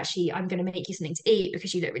like, right, actually, I'm going to make you something to eat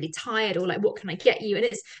because you look really tired, or like, what can I get you? And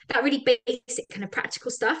it's that really basic kind of practical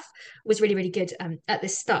stuff was really, really good at the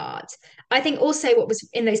start. I think also what was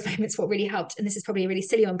in those moments, what really helped, and this is probably a really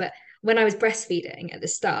silly one, but when I was breastfeeding at the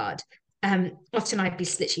start, often I'd be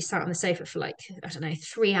literally sat on the sofa for like, I don't know,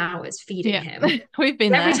 3 hours feeding Yeah, him. we've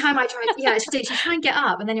been Every there. time I tried, yeah, you try and get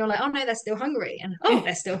up, and then you're like, oh no, they're still hungry, and oh,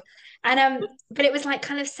 they're still, and but it was like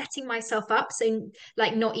kind of setting myself up, so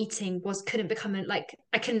like not eating was couldn't become a, like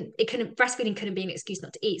I couldn't it couldn't breastfeeding couldn't be an excuse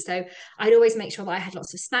not to eat. So I'd always make sure that I had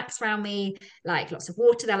lots of snacks around me, like lots of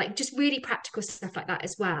water there, like just really practical stuff like that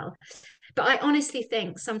as well. But I honestly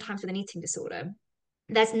think sometimes with an eating disorder,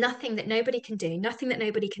 there's nothing that nobody can do, nothing that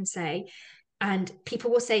nobody can say, and people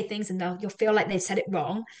will say things and you'll feel like they've said it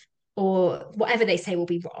wrong, or whatever they say will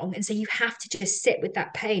be wrong. And so you have to just sit with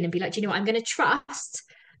that pain and be like, do you know what? I'm going to trust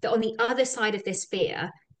that on the other side of this fear,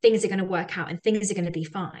 things are going to work out and things are going to be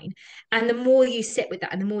fine. And the more you sit with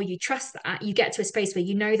that and the more you trust that, you get to a space where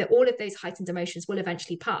you know that all of those heightened emotions will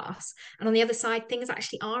eventually pass. And on the other side, things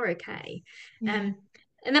actually are okay. Yeah.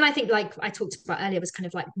 And then I think, like I talked about earlier, was kind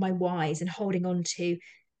of like my whys and holding on to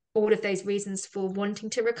all of those reasons for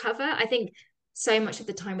wanting to recover. I think so much of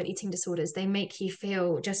the time with eating disorders, they make you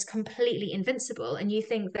feel just completely invincible. And you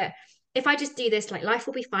think that if I just do this, like life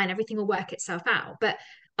will be fine, everything will work itself out. But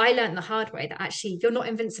I learned the hard way that actually you're not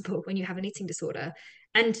invincible when you have an eating disorder.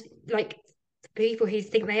 And like people who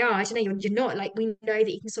think they are, I don't know, you're not. Like, we know that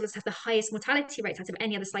eating disorders have the highest mortality rates out of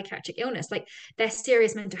any other psychiatric illness. Like, they're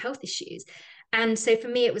serious mental health issues. And so for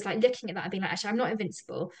me, it was like looking at that and being like, actually, I'm not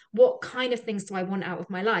invincible. What kind of things do I want out of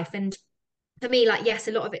my life? And for me, like, yes,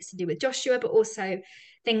 a lot of it's to do with Joshua, but also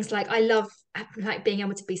things like I love like being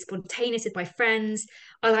able to be spontaneous with my friends.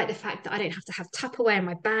 I like the fact that I don't have to have Tupperware in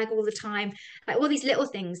my bag all the time. Like all these little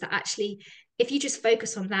things that actually, if you just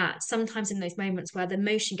focus on that, sometimes in those moments where the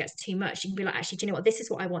emotion gets too much, you can be like, actually, do you know what? This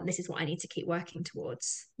is what I want. This is what I need to keep working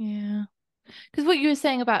towards. Yeah. Because what you were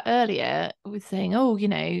saying about earlier was saying, oh, do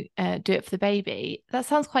it for the baby. That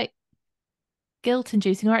sounds quite guilt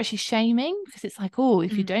inducing or actually shaming because it's like, oh,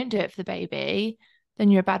 if you Mm. don't do it for the baby, then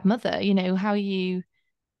you're a bad mother. How you,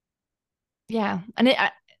 yeah. And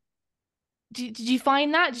did you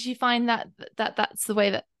find that? Did you find that that's the way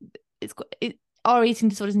that are eating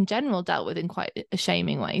disorders in general dealt with in quite a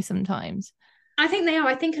shaming way sometimes? I think they are.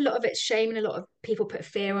 I think a lot of it's shame and a lot of people put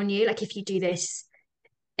fear on you. Like, if you do this,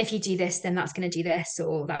 then that's going to do this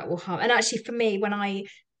or that will harm. And actually, for me,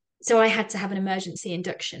 so I had to have an emergency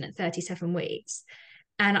induction at 37 weeks,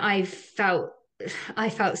 and I felt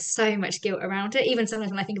so much guilt around it. Even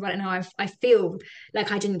sometimes when I think about it now, I feel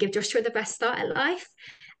like I didn't give Joshua the best start at life.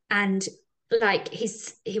 And like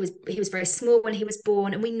he was very small when he was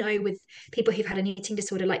born, and we know with people who've had an eating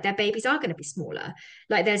disorder, like their babies are going to be smaller.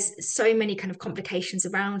 Like there's so many kind of complications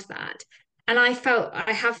around that. And I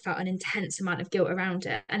have felt an intense amount of guilt around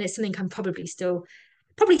it, and it's something I'm probably still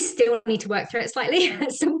need to work through it slightly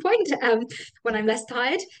at some point, when I'm less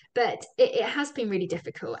tired. But it has been really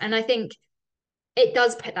difficult, and I think it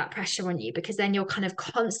does put that pressure on you because then you're kind of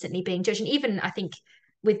constantly being judged. And even I think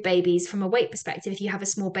with babies, from a weight perspective, if you have a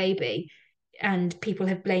small baby and people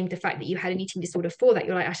have blamed the fact that you had an eating disorder for that,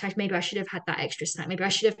 you're like, actually, maybe I should have had that extra snack. Maybe I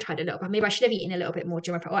should have tried a little bit. Maybe I should have eaten a little bit more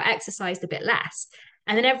during or exercised a bit less.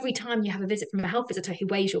 And then every time you have a visit from a health visitor who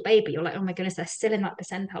weighs your baby, you're like, oh my goodness, they're still in that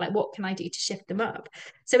percentile. Like, what can I do to shift them up?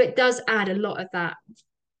 So it does add a lot of that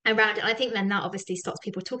around it. I think then that obviously stops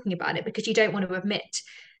people talking about it because you don't want to admit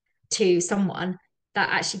to someone that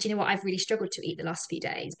actually, do you know what, I've really struggled to eat the last few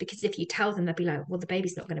days. Because if you tell them, they'll be like, well, the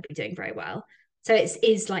baby's not going to be doing very well. So it's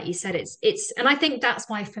is like you said, and I think that's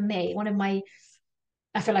why for me, one of my,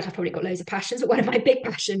 I feel like I've probably got loads of passions, but one of my big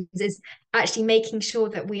passions is actually making sure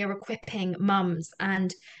that we are equipping mums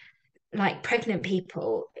and like pregnant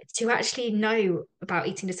people to actually know about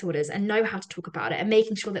eating disorders and know how to talk about it, and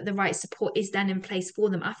making sure that the right support is then in place for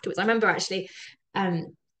them afterwards. I remember actually, um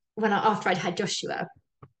after I'd had Joshua,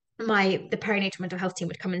 the perinatal mental health team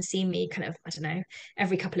would come and see me kind of, I don't know,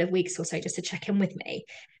 every couple of weeks or so, just to check in with me.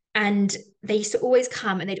 And they used to always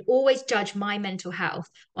come and they'd always judge my mental health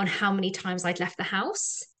on how many times I'd left the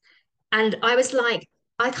house. And I was like,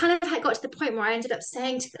 I kind of had got to the point where I ended up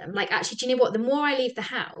saying to them, like, actually, do you know what? The more I leave the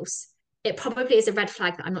house, it probably is a red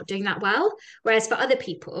flag that I'm not doing that well. Whereas for other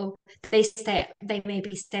people, they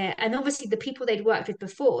maybe stay, and obviously the people they'd worked with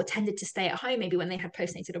before tended to stay at home maybe when they had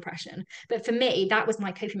postnatal depression. But for me, that was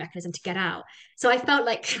my coping mechanism to get out. So I felt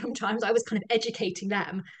like sometimes I was kind of educating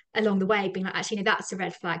them along the way, being like, actually, that's a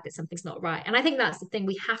red flag that something's not right. And I think that's the thing.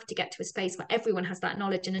 We have to get to a space where everyone has that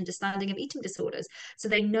knowledge and understanding of eating disorders so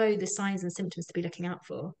they know the signs and symptoms to be looking out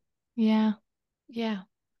for. Yeah. Yeah.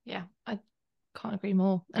 Yeah. I can't agree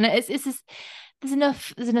more. And it's just there's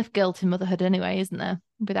enough guilt in motherhood anyway, isn't there?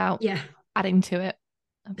 Without Yeah. adding to it.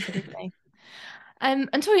 Absolutely. And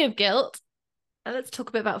talking of guilt, let's talk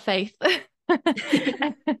a bit about faith. Not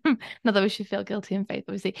that we should feel guilty in faith,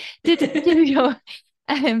 obviously. Did your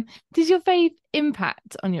did your faith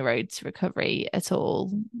impact on your road to recovery at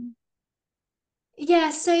all? Yeah,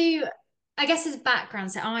 so I guess as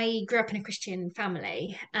background, so I grew up in a Christian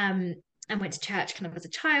family, and went to church kind of as a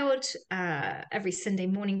child. Every Sunday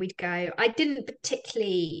morning we'd go. I didn't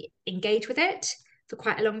particularly engage with it for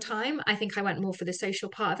quite a long time. I think I went more for the social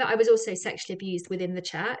part of it. I was also sexually abused within the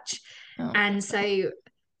church. Oh, And so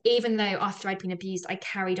even though after I'd been abused, I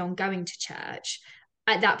carried on going to church,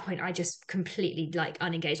 at that point I just completely like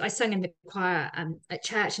unengaged. I sung in the choir, at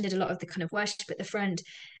church, and did a lot of the kind of worship at the front,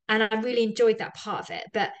 and I really enjoyed that part of it.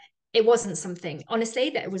 But it wasn't something,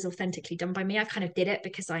 honestly, that it was authentically done by me. I kind of did it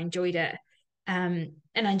because I enjoyed it, and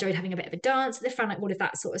I enjoyed having a bit of a dance at the front, like all of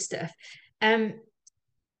that sort of stuff. um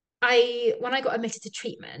I when I got admitted to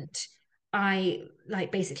treatment, I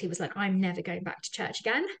like basically was like, I'm never going back to church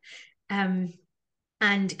again. um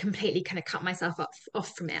and completely kind of cut myself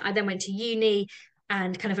off from it. I then went to uni,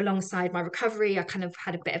 And kind of alongside my recovery, I kind of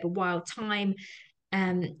had a bit of a wild time.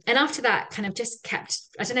 And after that, kind of just kept,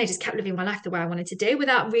 I don't know, just kept living my life the way I wanted to do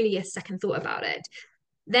without really a second thought about it.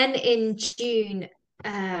 Then in June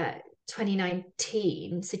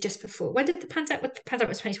 2019, so just before, when did the pandemic, the pandemic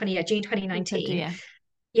was 2020, yeah, June 2019. Yeah.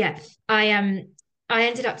 Yeah, I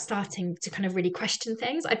ended up starting to kind of really question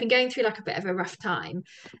things. I'd been going through like a bit of a rough time.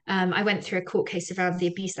 I went through a court case around the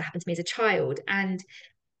abuse that happened to me as a child, and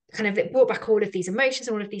kind of it brought back all of these emotions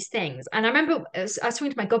and all of these things. And I remember I was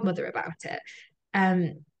talking to my godmother about it,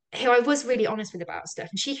 um, who I was really honest with about stuff.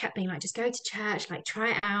 And she kept being like, just go to church, like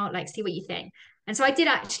try it out, like see what you think. And so I did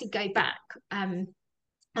actually go back on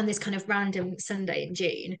this kind of random Sunday in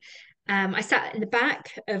June. I sat in the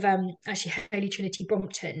back of actually Holy Trinity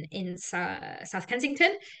Brompton in South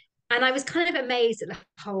Kensington. And I was kind of amazed at the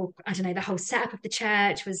whole, I don't know, the whole setup of the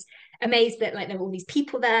church. Was amazed that like there were all these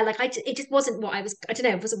people there. Like it just wasn't what I was, I don't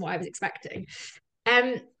know, it wasn't what I was expecting.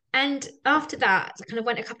 Um, and after that, I kind of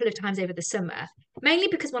went a couple of times over the summer, mainly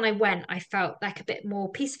because when I went, I felt like a bit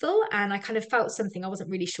more peaceful, and I kind of felt something, I wasn't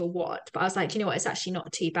really sure what, but I was like, you know what, it's actually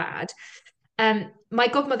not too bad. My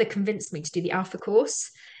godmother convinced me to do the Alpha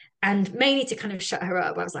course, and mainly to kind of shut her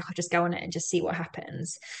up. I was like, I'll just go on it and just see what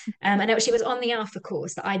happens. And it was on the Alpha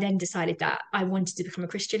course that I then decided that I wanted to become a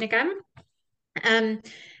Christian again. Um,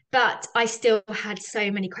 but I still had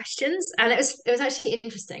so many questions, and it was actually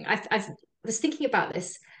interesting. I was thinking about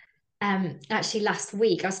this actually last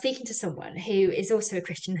week. I was speaking to someone who is also a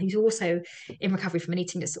Christian, who's also in recovery from an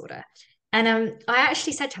eating disorder. And I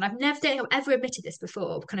actually said to her, don't think I've ever admitted this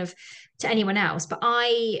before, kind of to anyone else, but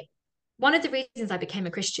one of the reasons I became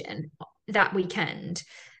a Christian that weekend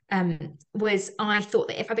was I thought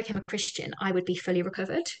that if I became a Christian, I would be fully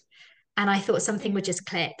recovered. And I thought something would just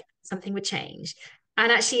click, something would change.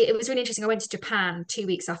 And actually, it was really interesting. I went to Japan 2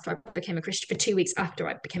 weeks after I became a Christian, for 2 weeks after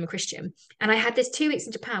I became a Christian. And I had this 2 weeks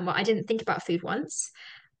in Japan where I didn't think about food once.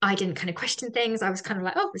 I didn't kind of question things. I was kind of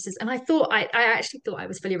like, oh, this is, and I actually thought I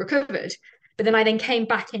was fully recovered. But then I then came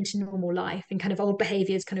back into normal life, and kind of old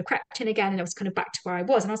behaviors kind of crept in again. And I was kind of back to where I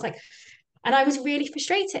was. And I was like, and I was really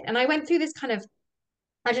frustrated. And I went through this kind of,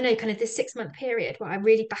 I don't know, kind of this 6 month period where I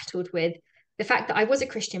really battled with the fact that I was a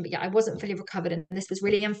Christian, but yet I wasn't fully recovered, and this was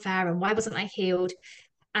really unfair. And why wasn't I healed?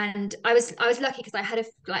 And I was lucky because I had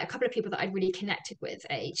a couple of people that I'd really connected with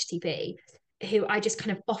at HTB, who I just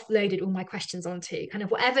kind of offloaded all my questions onto. Kind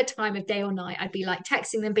of whatever time of day or night, I'd be like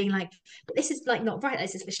texting them, being like, "But this is like not right.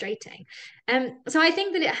 This is frustrating." So I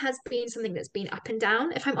think that it has been something that's been up and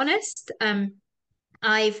down. If I'm honest,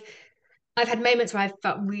 I've I've had moments where I've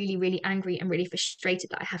felt really, really angry and really frustrated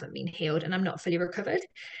that I haven't been healed and I'm not fully recovered.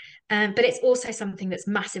 But it's also something that's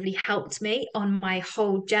massively helped me on my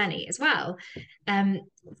whole journey as well. Um,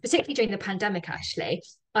 Particularly during the pandemic, actually,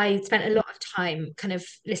 I spent a lot of time kind of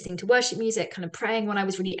listening to worship music, kind of praying. When I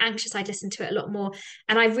was really anxious, I'd listen to it a lot more.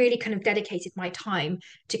 And I really kind of dedicated my time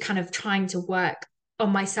to kind of trying to work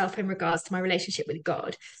on myself in regards to my relationship with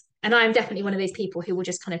God. And I'm definitely one of those people who will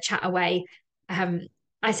just kind of chat away. Um,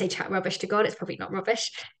 I say chat rubbish to God. It's probably not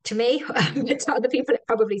rubbish to me, but to other people, it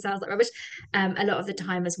probably sounds like rubbish a lot of the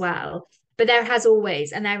time as well. But there has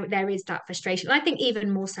always, and there is that frustration. And I think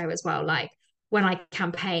even more so as well, like when I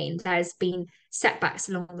campaigned, there's been setbacks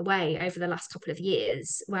along the way over the last couple of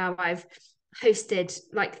years where I've hosted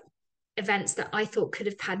like events that I thought could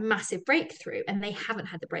have had massive breakthrough, and they haven't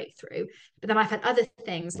had the breakthrough. But then I've had other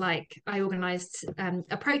things, like I organised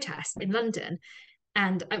a protest in London,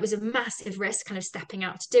 and it was a massive risk kind of stepping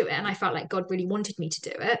out to do it, and I felt like God really wanted me to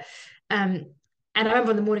do it. um and I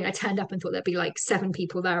remember in the morning I turned up and thought there'd be like 7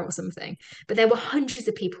 people there or something, but there were hundreds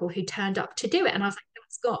of people who turned up to do it, and I was like,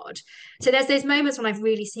 that's God. So there's those moments when I've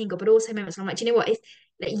really seen God, but also moments when I'm like, do you know what, if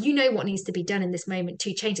like, you know what needs to be done in this moment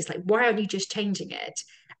to change this, like why aren't you just changing it?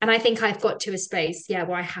 And I think I've got to a space, yeah,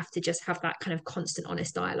 where I have to just have that kind of constant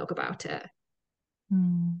honest dialogue about it.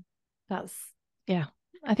 Mm. That's, yeah.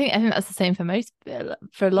 I think that's the same for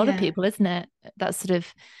for a lot of Yeah, people, isn't it? That sort of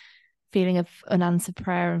feeling of unanswered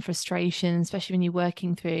prayer and frustration, especially when you're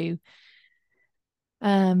working through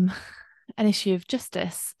um an issue of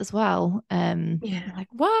justice as well. yeah. Like,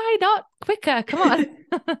 why not quicker? Come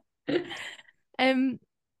on. Um,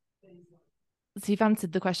 so you've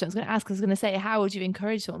answered the question I was going to ask. I was going to say, how would you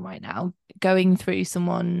encourage someone right now going through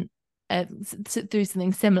through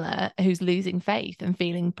something similar, who's losing faith and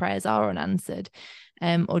feeling prayers are unanswered,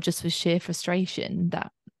 or just with sheer frustration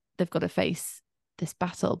that they've got to face this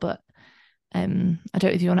battle? But I don't know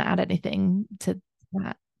if you want to add anything to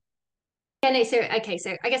that. no, so okay,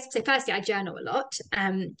 so I guess so firstly I journal a lot.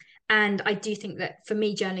 And I do think that for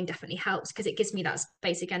me journaling definitely helps because it gives me that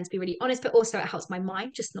space again to be really honest, but also it helps my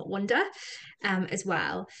mind just not wander as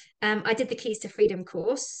well. I did the Keys to Freedom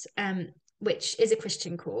course, which is a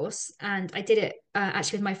Christian course, and I did it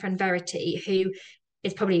actually with my friend Verity, who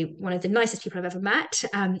is probably one of the nicest people I've ever met,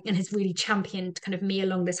 and has really championed kind of me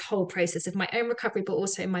along this whole process of my own recovery, but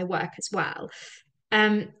also in my work as well.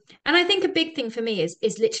 Um, and I think a big thing for me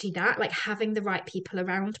is literally that, like having the right people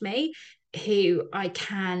around me who I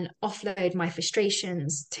can offload my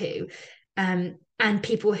frustrations to, and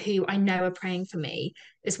people who I know are praying for me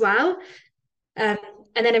as well. Um,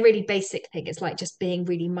 and then a really basic thing is like just being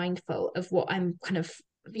really mindful of what I'm kind of,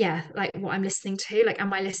 yeah, like what I'm listening to. Like,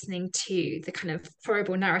 am I listening to the kind of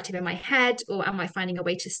horrible narrative in my head, or am I finding a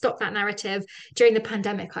way to stop that narrative? During the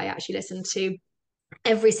pandemic, I actually listened to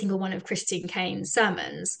every single one of Christine Kane's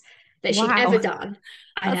sermons that she'd ever Wow, done.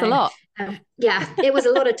 I that's a know. lot. Yeah, it was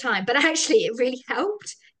a lot of time, but actually it really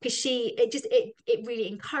helped because it really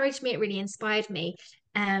encouraged me, it really inspired me.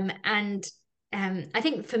 And I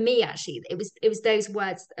think for me actually it was those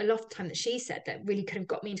words a lot of the time that she said that really could have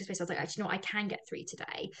got me into space. I was like, actually, no, I can get through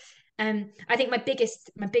today. I think my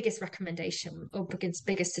biggest recommendation or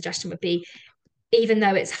biggest suggestion would be, even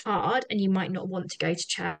though it's hard and you might not want to go to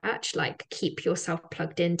church, like keep yourself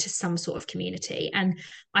plugged into some sort of community. And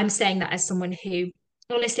I'm saying that as someone who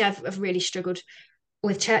honestly I've really struggled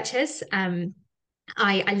with churches.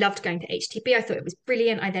 I loved going to HTB. I thought it was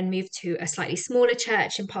brilliant. I then moved to a slightly smaller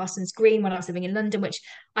church in Parsons Green when I was living in London, which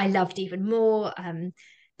I loved even more.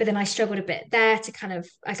 But then I struggled a bit there to kind of,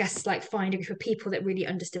 I guess, like find a group of people that really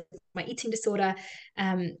understood my eating disorder.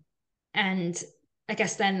 Um, and I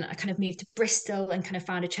guess then I kind of moved to Bristol and kind of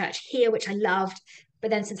found a church here, which I loved. But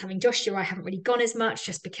then since having Joshua, I haven't really gone as much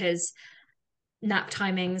just because nap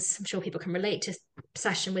timings, I'm sure people can relate to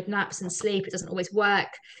obsession with naps and sleep. It doesn't always work.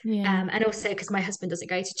 Yeah. And also because my husband doesn't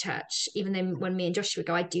go to church, even though when me and Joshua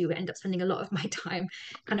go, I do end up spending a lot of my time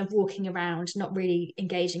kind of walking around, not really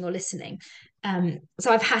engaging or listening.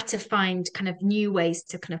 So I've had to find kind of new ways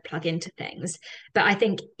to kind of plug into things. But I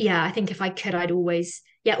think, yeah, I think if I could, I'd always,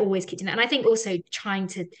 yeah, always keep doing that. And I think also trying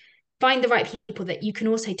to find the right people that you can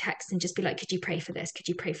also text and just be like, could you pray for this? Could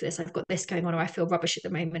you pray for this? I've got this going on, or I feel rubbish at the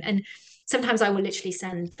moment. And sometimes I will literally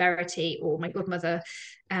send Verity or my godmother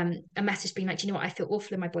a message being like, do you know what? I feel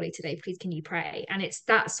awful in my body today. Please, can you pray? And it's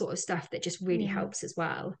that sort of stuff that just really Yeah, helps as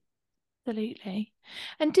well. absolutely.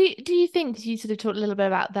 And do you think, because you sort of talked a little bit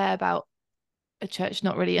about there about a church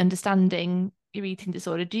not really understanding your eating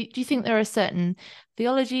disorder, do you think there are certain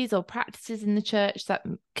theologies or practices in the church that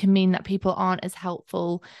can mean that people aren't as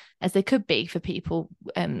helpful as they could be for people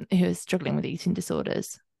who are struggling with eating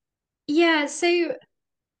disorders? Yeah, so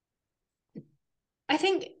I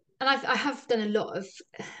think, and I have done a lot of,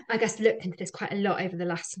 I guess, looked into this quite a lot over the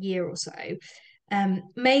last year or so,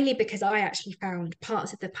 mainly because I actually found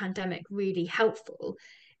parts of the pandemic really helpful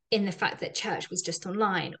in the fact that church was just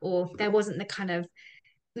online, or there wasn't the kind of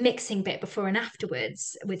mixing bit before and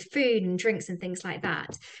afterwards with food and drinks and things like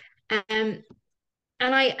that. Um,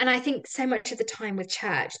 and I think so much of the time with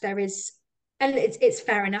church there is, and it's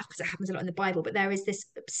fair enough because it happens a lot in the Bible, but there is this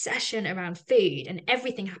obsession around food and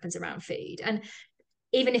everything happens around food. And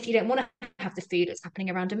even if you don't want to have the food, it's happening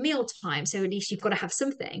around a meal time. So at least you've got to have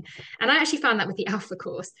something. And I actually found that with the Alpha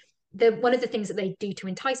course, one of the things that they do to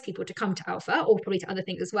entice people to come to Alpha, or probably to other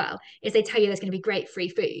things as well, is they tell you there's going to be great free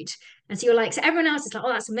food. And so you're like, so everyone else is like, oh,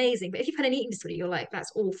 that's amazing. But if you've had an eating disorder, you're like,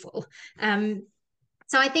 that's awful.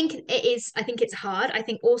 So I think I think it's hard. I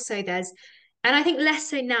think also there's, and I think less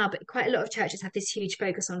so now, but quite a lot of churches have this huge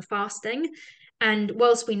focus on fasting. And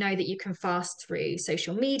whilst we know that you can fast through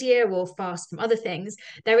social media or fast from other things,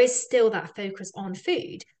 there is still that focus on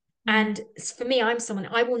food. Mm. And for me, I'm someone,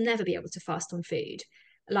 I will never be able to fast on food.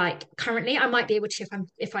 Like currently, I might be able to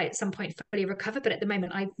if I at some point fully recover, but at the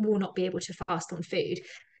moment, I will not be able to fast on food.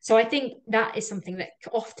 So I think that is something that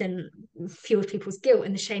often fuels people's guilt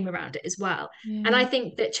and the shame around it as well. And Yeah. I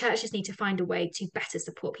think that churches need to find a way to better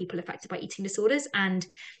support people affected by eating disorders. And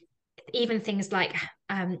even things like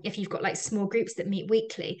if you've got like small groups that meet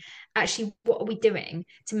weekly, actually, what are we doing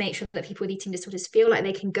to make sure that people with eating disorders feel like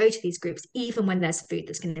they can go to these groups even when there's food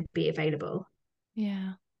that's going to be available?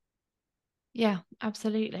 Yeah. Yeah,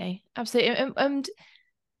 absolutely. Absolutely. And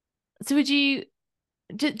so would you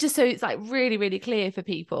just so it's like really, really clear for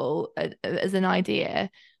people as an idea,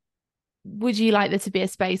 would you like there to be a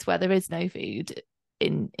space where there is no food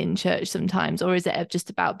in church sometimes, or is it just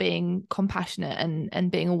about being compassionate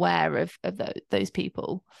and being aware of those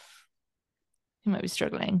people who might be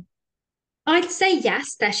struggling? I'd say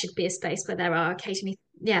yes, there should be a space where there are occasionally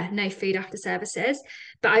no food after services.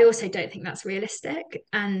 But I also don't think that's realistic.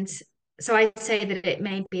 And so I'd say that it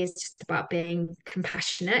maybe is just about being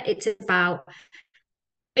compassionate. It's about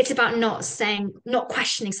not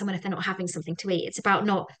questioning someone if they're not having something to eat. It's about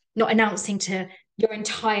not announcing to your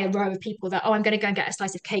entire row of people that, oh, I'm going to go and get a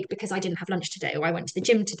slice of cake because I didn't have lunch today or I went to the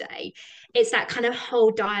gym today. It's that kind of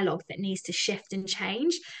whole dialogue that needs to shift and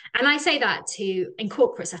change. And I say that to in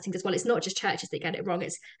corporate settings as well. It's not just churches that get it wrong,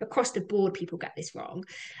 it's across the board people get this wrong.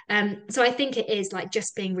 So I think it is like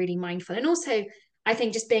just being really mindful. And also I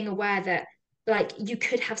think just being aware that like you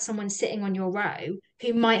could have someone sitting on your row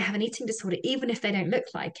who might have an eating disorder, even if they don't look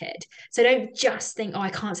like it. So don't just think, oh,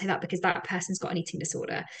 I can't say that because that person's got an eating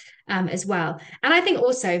disorder, as well. And I think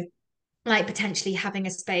also, like potentially having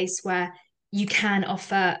a space where you can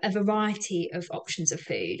offer a variety of options of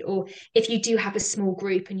food, or if you do have a small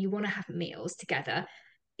group and you want to have meals together,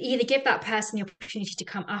 either give that person the opportunity to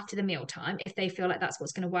come after the meal time if they feel like that's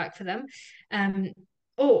what's going to work for them, um,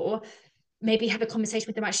 or maybe have a conversation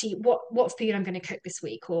with them, actually what food I'm going to cook this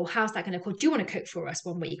week, or how's that going to cook, do you want to cook for us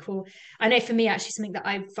one week? Or I know for me actually something that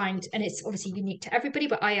I find, and it's obviously unique to everybody,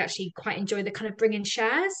 but I actually quite enjoy the kind of bring in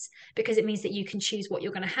shares, because it means that you can choose what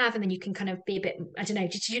you're going to have, and then you can kind of be a bit, I don't know,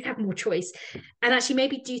 just you have more choice, and actually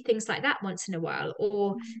maybe do things like that once in a while,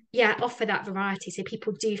 or yeah, offer that variety so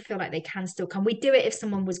people do feel like they can still come. We do it if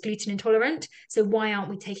someone was gluten intolerant, so why aren't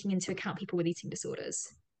we taking into account people with eating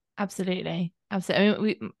disorders? Absolutely. Absolutely. I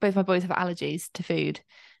mean, both my boys have allergies to food,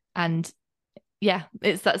 and yeah,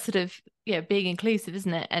 it's that sort of, yeah, being inclusive,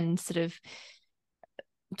 isn't it? And sort of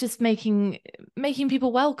just making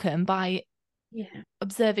people welcome by Yeah,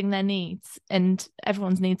 observing their needs. And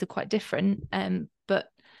everyone's needs are quite different. But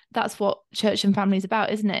that's what church and family is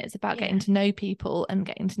about, isn't it? It's about yeah, getting to know people and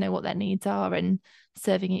getting to know what their needs are and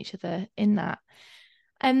serving each other in that.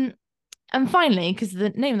 Um, and finally, because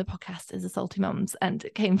the name of the podcast is the Salty Mums, and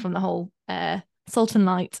it came from the whole salt and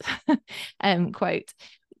light quote.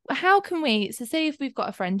 How can we, so say if we've got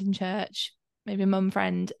a friend in church, maybe a mum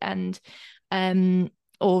friend, and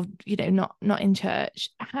or not in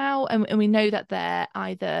church, how, and we know that they're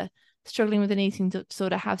either struggling with an eating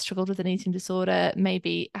disorder, have struggled with an eating disorder,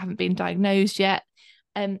 maybe haven't been diagnosed yet,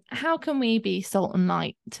 how can we be salt and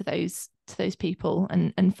light to those people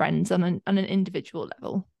and friends on an individual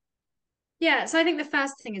level? yeah. So I think the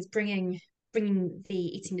first thing is bringing the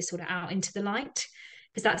eating disorder out into the light,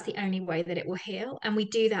 because that's the only way that it will heal, and we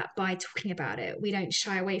do that by talking about it. We don't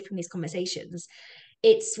shy away from these conversations.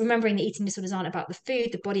 It's remembering that eating disorders aren't about the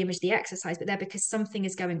food, the body image, the exercise, but they're because something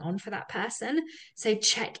is going on for that person. So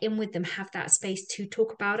check in with them, have that space to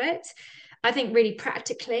talk about it. I think really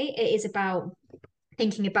practically it is about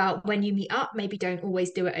thinking about when you meet up, maybe don't always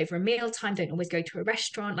do it over a meal time, don't always go to a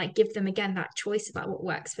restaurant, like give them again that choice about what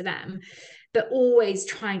works for them, but always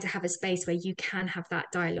trying to have a space where you can have that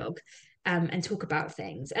dialogue, and talk about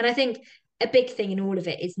things. And I think a big thing in all of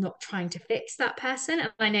it is not trying to fix that person.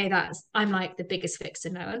 And I know that I'm like the biggest fixer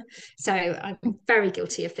known, so I'm very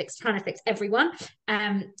guilty of trying to fix everyone,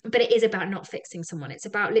 but it is about not fixing someone. It's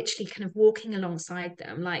about literally kind of walking alongside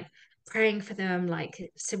them, like praying for them,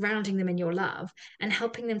 like surrounding them in your love, and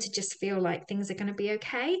helping them to just feel like things are going to be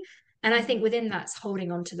okay. And I think within that's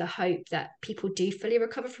holding on to the hope that people do fully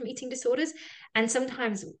recover from eating disorders. And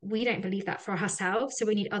sometimes we don't believe that for ourselves. So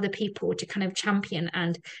we need other people to kind of champion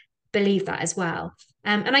and believe that as well.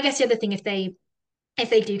 And I guess the other thing, if they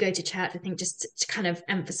do go to church, I think just to kind of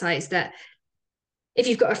emphasize that if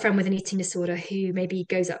you've got a friend with an eating disorder who maybe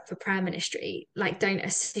goes up for prayer ministry, like don't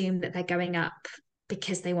assume that they're going up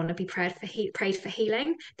because they want to be prayed for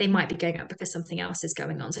healing. They might be going up because something else is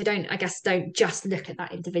going on. So don't just look at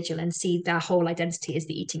that individual and see their whole identity as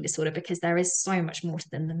the eating disorder, because there is so much more to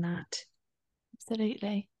them than that.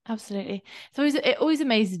 Absolutely. Absolutely. So it always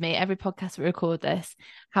amazes me every podcast we record this,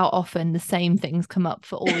 how often the same things come up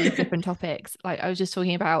for all these different topics. Like I was just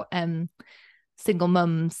talking about single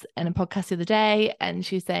mums in a podcast the other day, and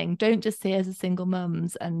she was saying, don't just see us as single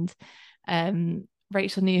mums. And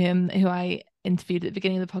Rachel Newham, who I interviewed at the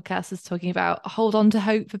beginning of the podcast, was talking about hold on to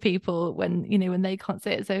hope for people when when they can't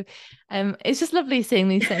see it. So it's just lovely seeing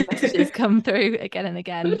these same messages come through again and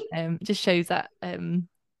again. It just shows that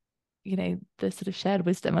the sort of shared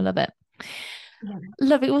wisdom. I love it. Yeah.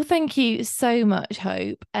 Love it. Well, thank you so much,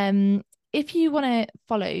 Hope. If you want to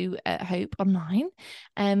follow Hope online,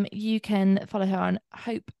 you can follow her on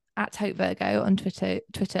Hope at Hope Virgo on Twitter,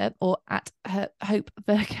 or at Hope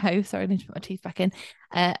Virgo. Sorry, I need to put my teeth back in.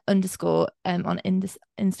 _ on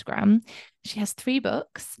Instagram. She has 3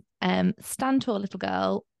 books: Stand Tall Little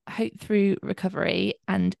Girl, Hope Through Recovery,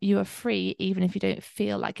 and You Are Free Even If You Don't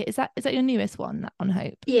Feel Like It. Is that your newest one on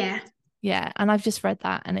Hope? Yeah. Yeah, and I've just read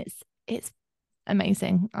that, and it's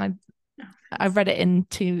amazing. Oh, I read it in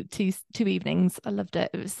two evenings. I loved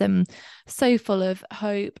it. It was so full of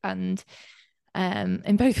hope and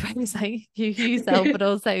in both ways, like you yourself, but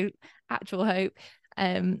also actual hope,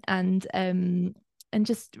 and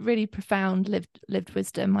just really profound lived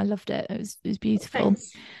wisdom. I loved it. It was beautiful.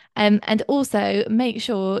 thanks. And also make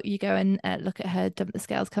sure you go and look at her Dump the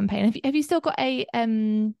Scales campaign. Have you still got a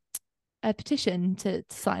petition to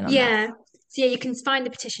sign on that? Yeah. So yeah, you can find the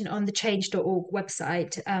petition on the change.org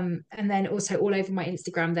website. And then also all over my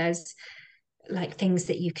Instagram, there's like things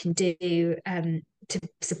that you can do to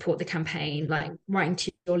support the campaign, like writing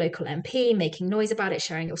to your local MP, making noise about it,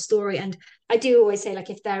 sharing your story. And I do always say, like,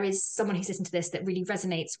 if there is someone who's listened to this that really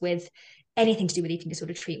resonates with anything to do with eating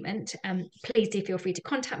disorder treatment, please do feel free to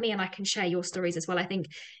contact me and I can share your stories as well. I think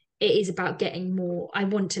it is about getting more, I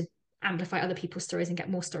want to amplify other people's stories and get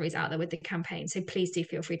more stories out there with the campaign. So please do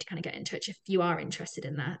feel free to kind of get in touch if you are interested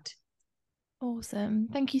in that. Awesome.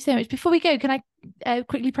 Thank you so much. Before we go, can I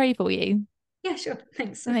quickly pray for you? Yeah, sure.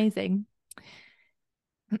 Thanks. Amazing.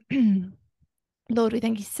 Lord, we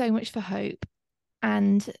thank you so much for hope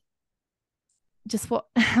and just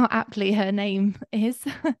how aptly her name is.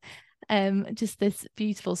 Just this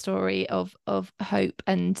beautiful story of hope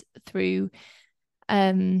and through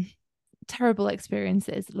terrible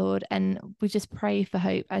experiences, Lord. And we just pray for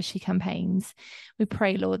hope as she campaigns. We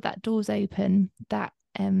pray, Lord, that doors open, that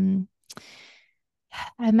her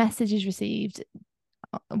message is received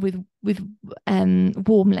with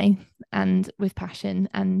warmly and with passion,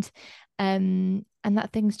 and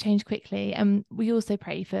that things change quickly. And we also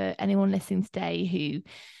pray for anyone listening today who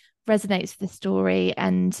resonates with the story,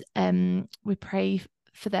 and we pray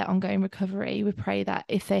for their ongoing recovery. We pray that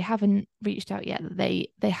if they haven't reached out yet, that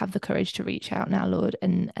they have the courage to reach out now, Lord,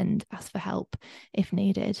 and ask for help if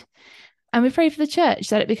needed. And we pray for the church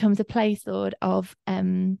that it becomes a place, Lord, of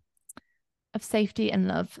safety and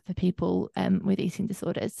love for people with eating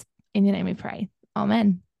disorders. In your name we pray.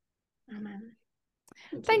 Amen. Amen.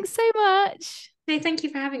 Thanks so much. Hey, thank you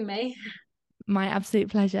for having me. My absolute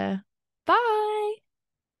pleasure. Bye.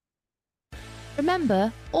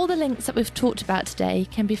 Remember, all the links that we've talked about today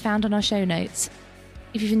can be found on our show notes.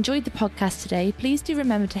 If you've enjoyed the podcast today, please do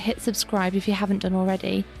remember to hit subscribe if you haven't done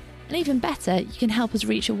already. And even better, you can help us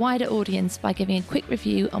reach a wider audience by giving a quick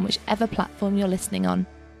review on whichever platform you're listening on.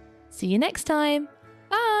 See you next time.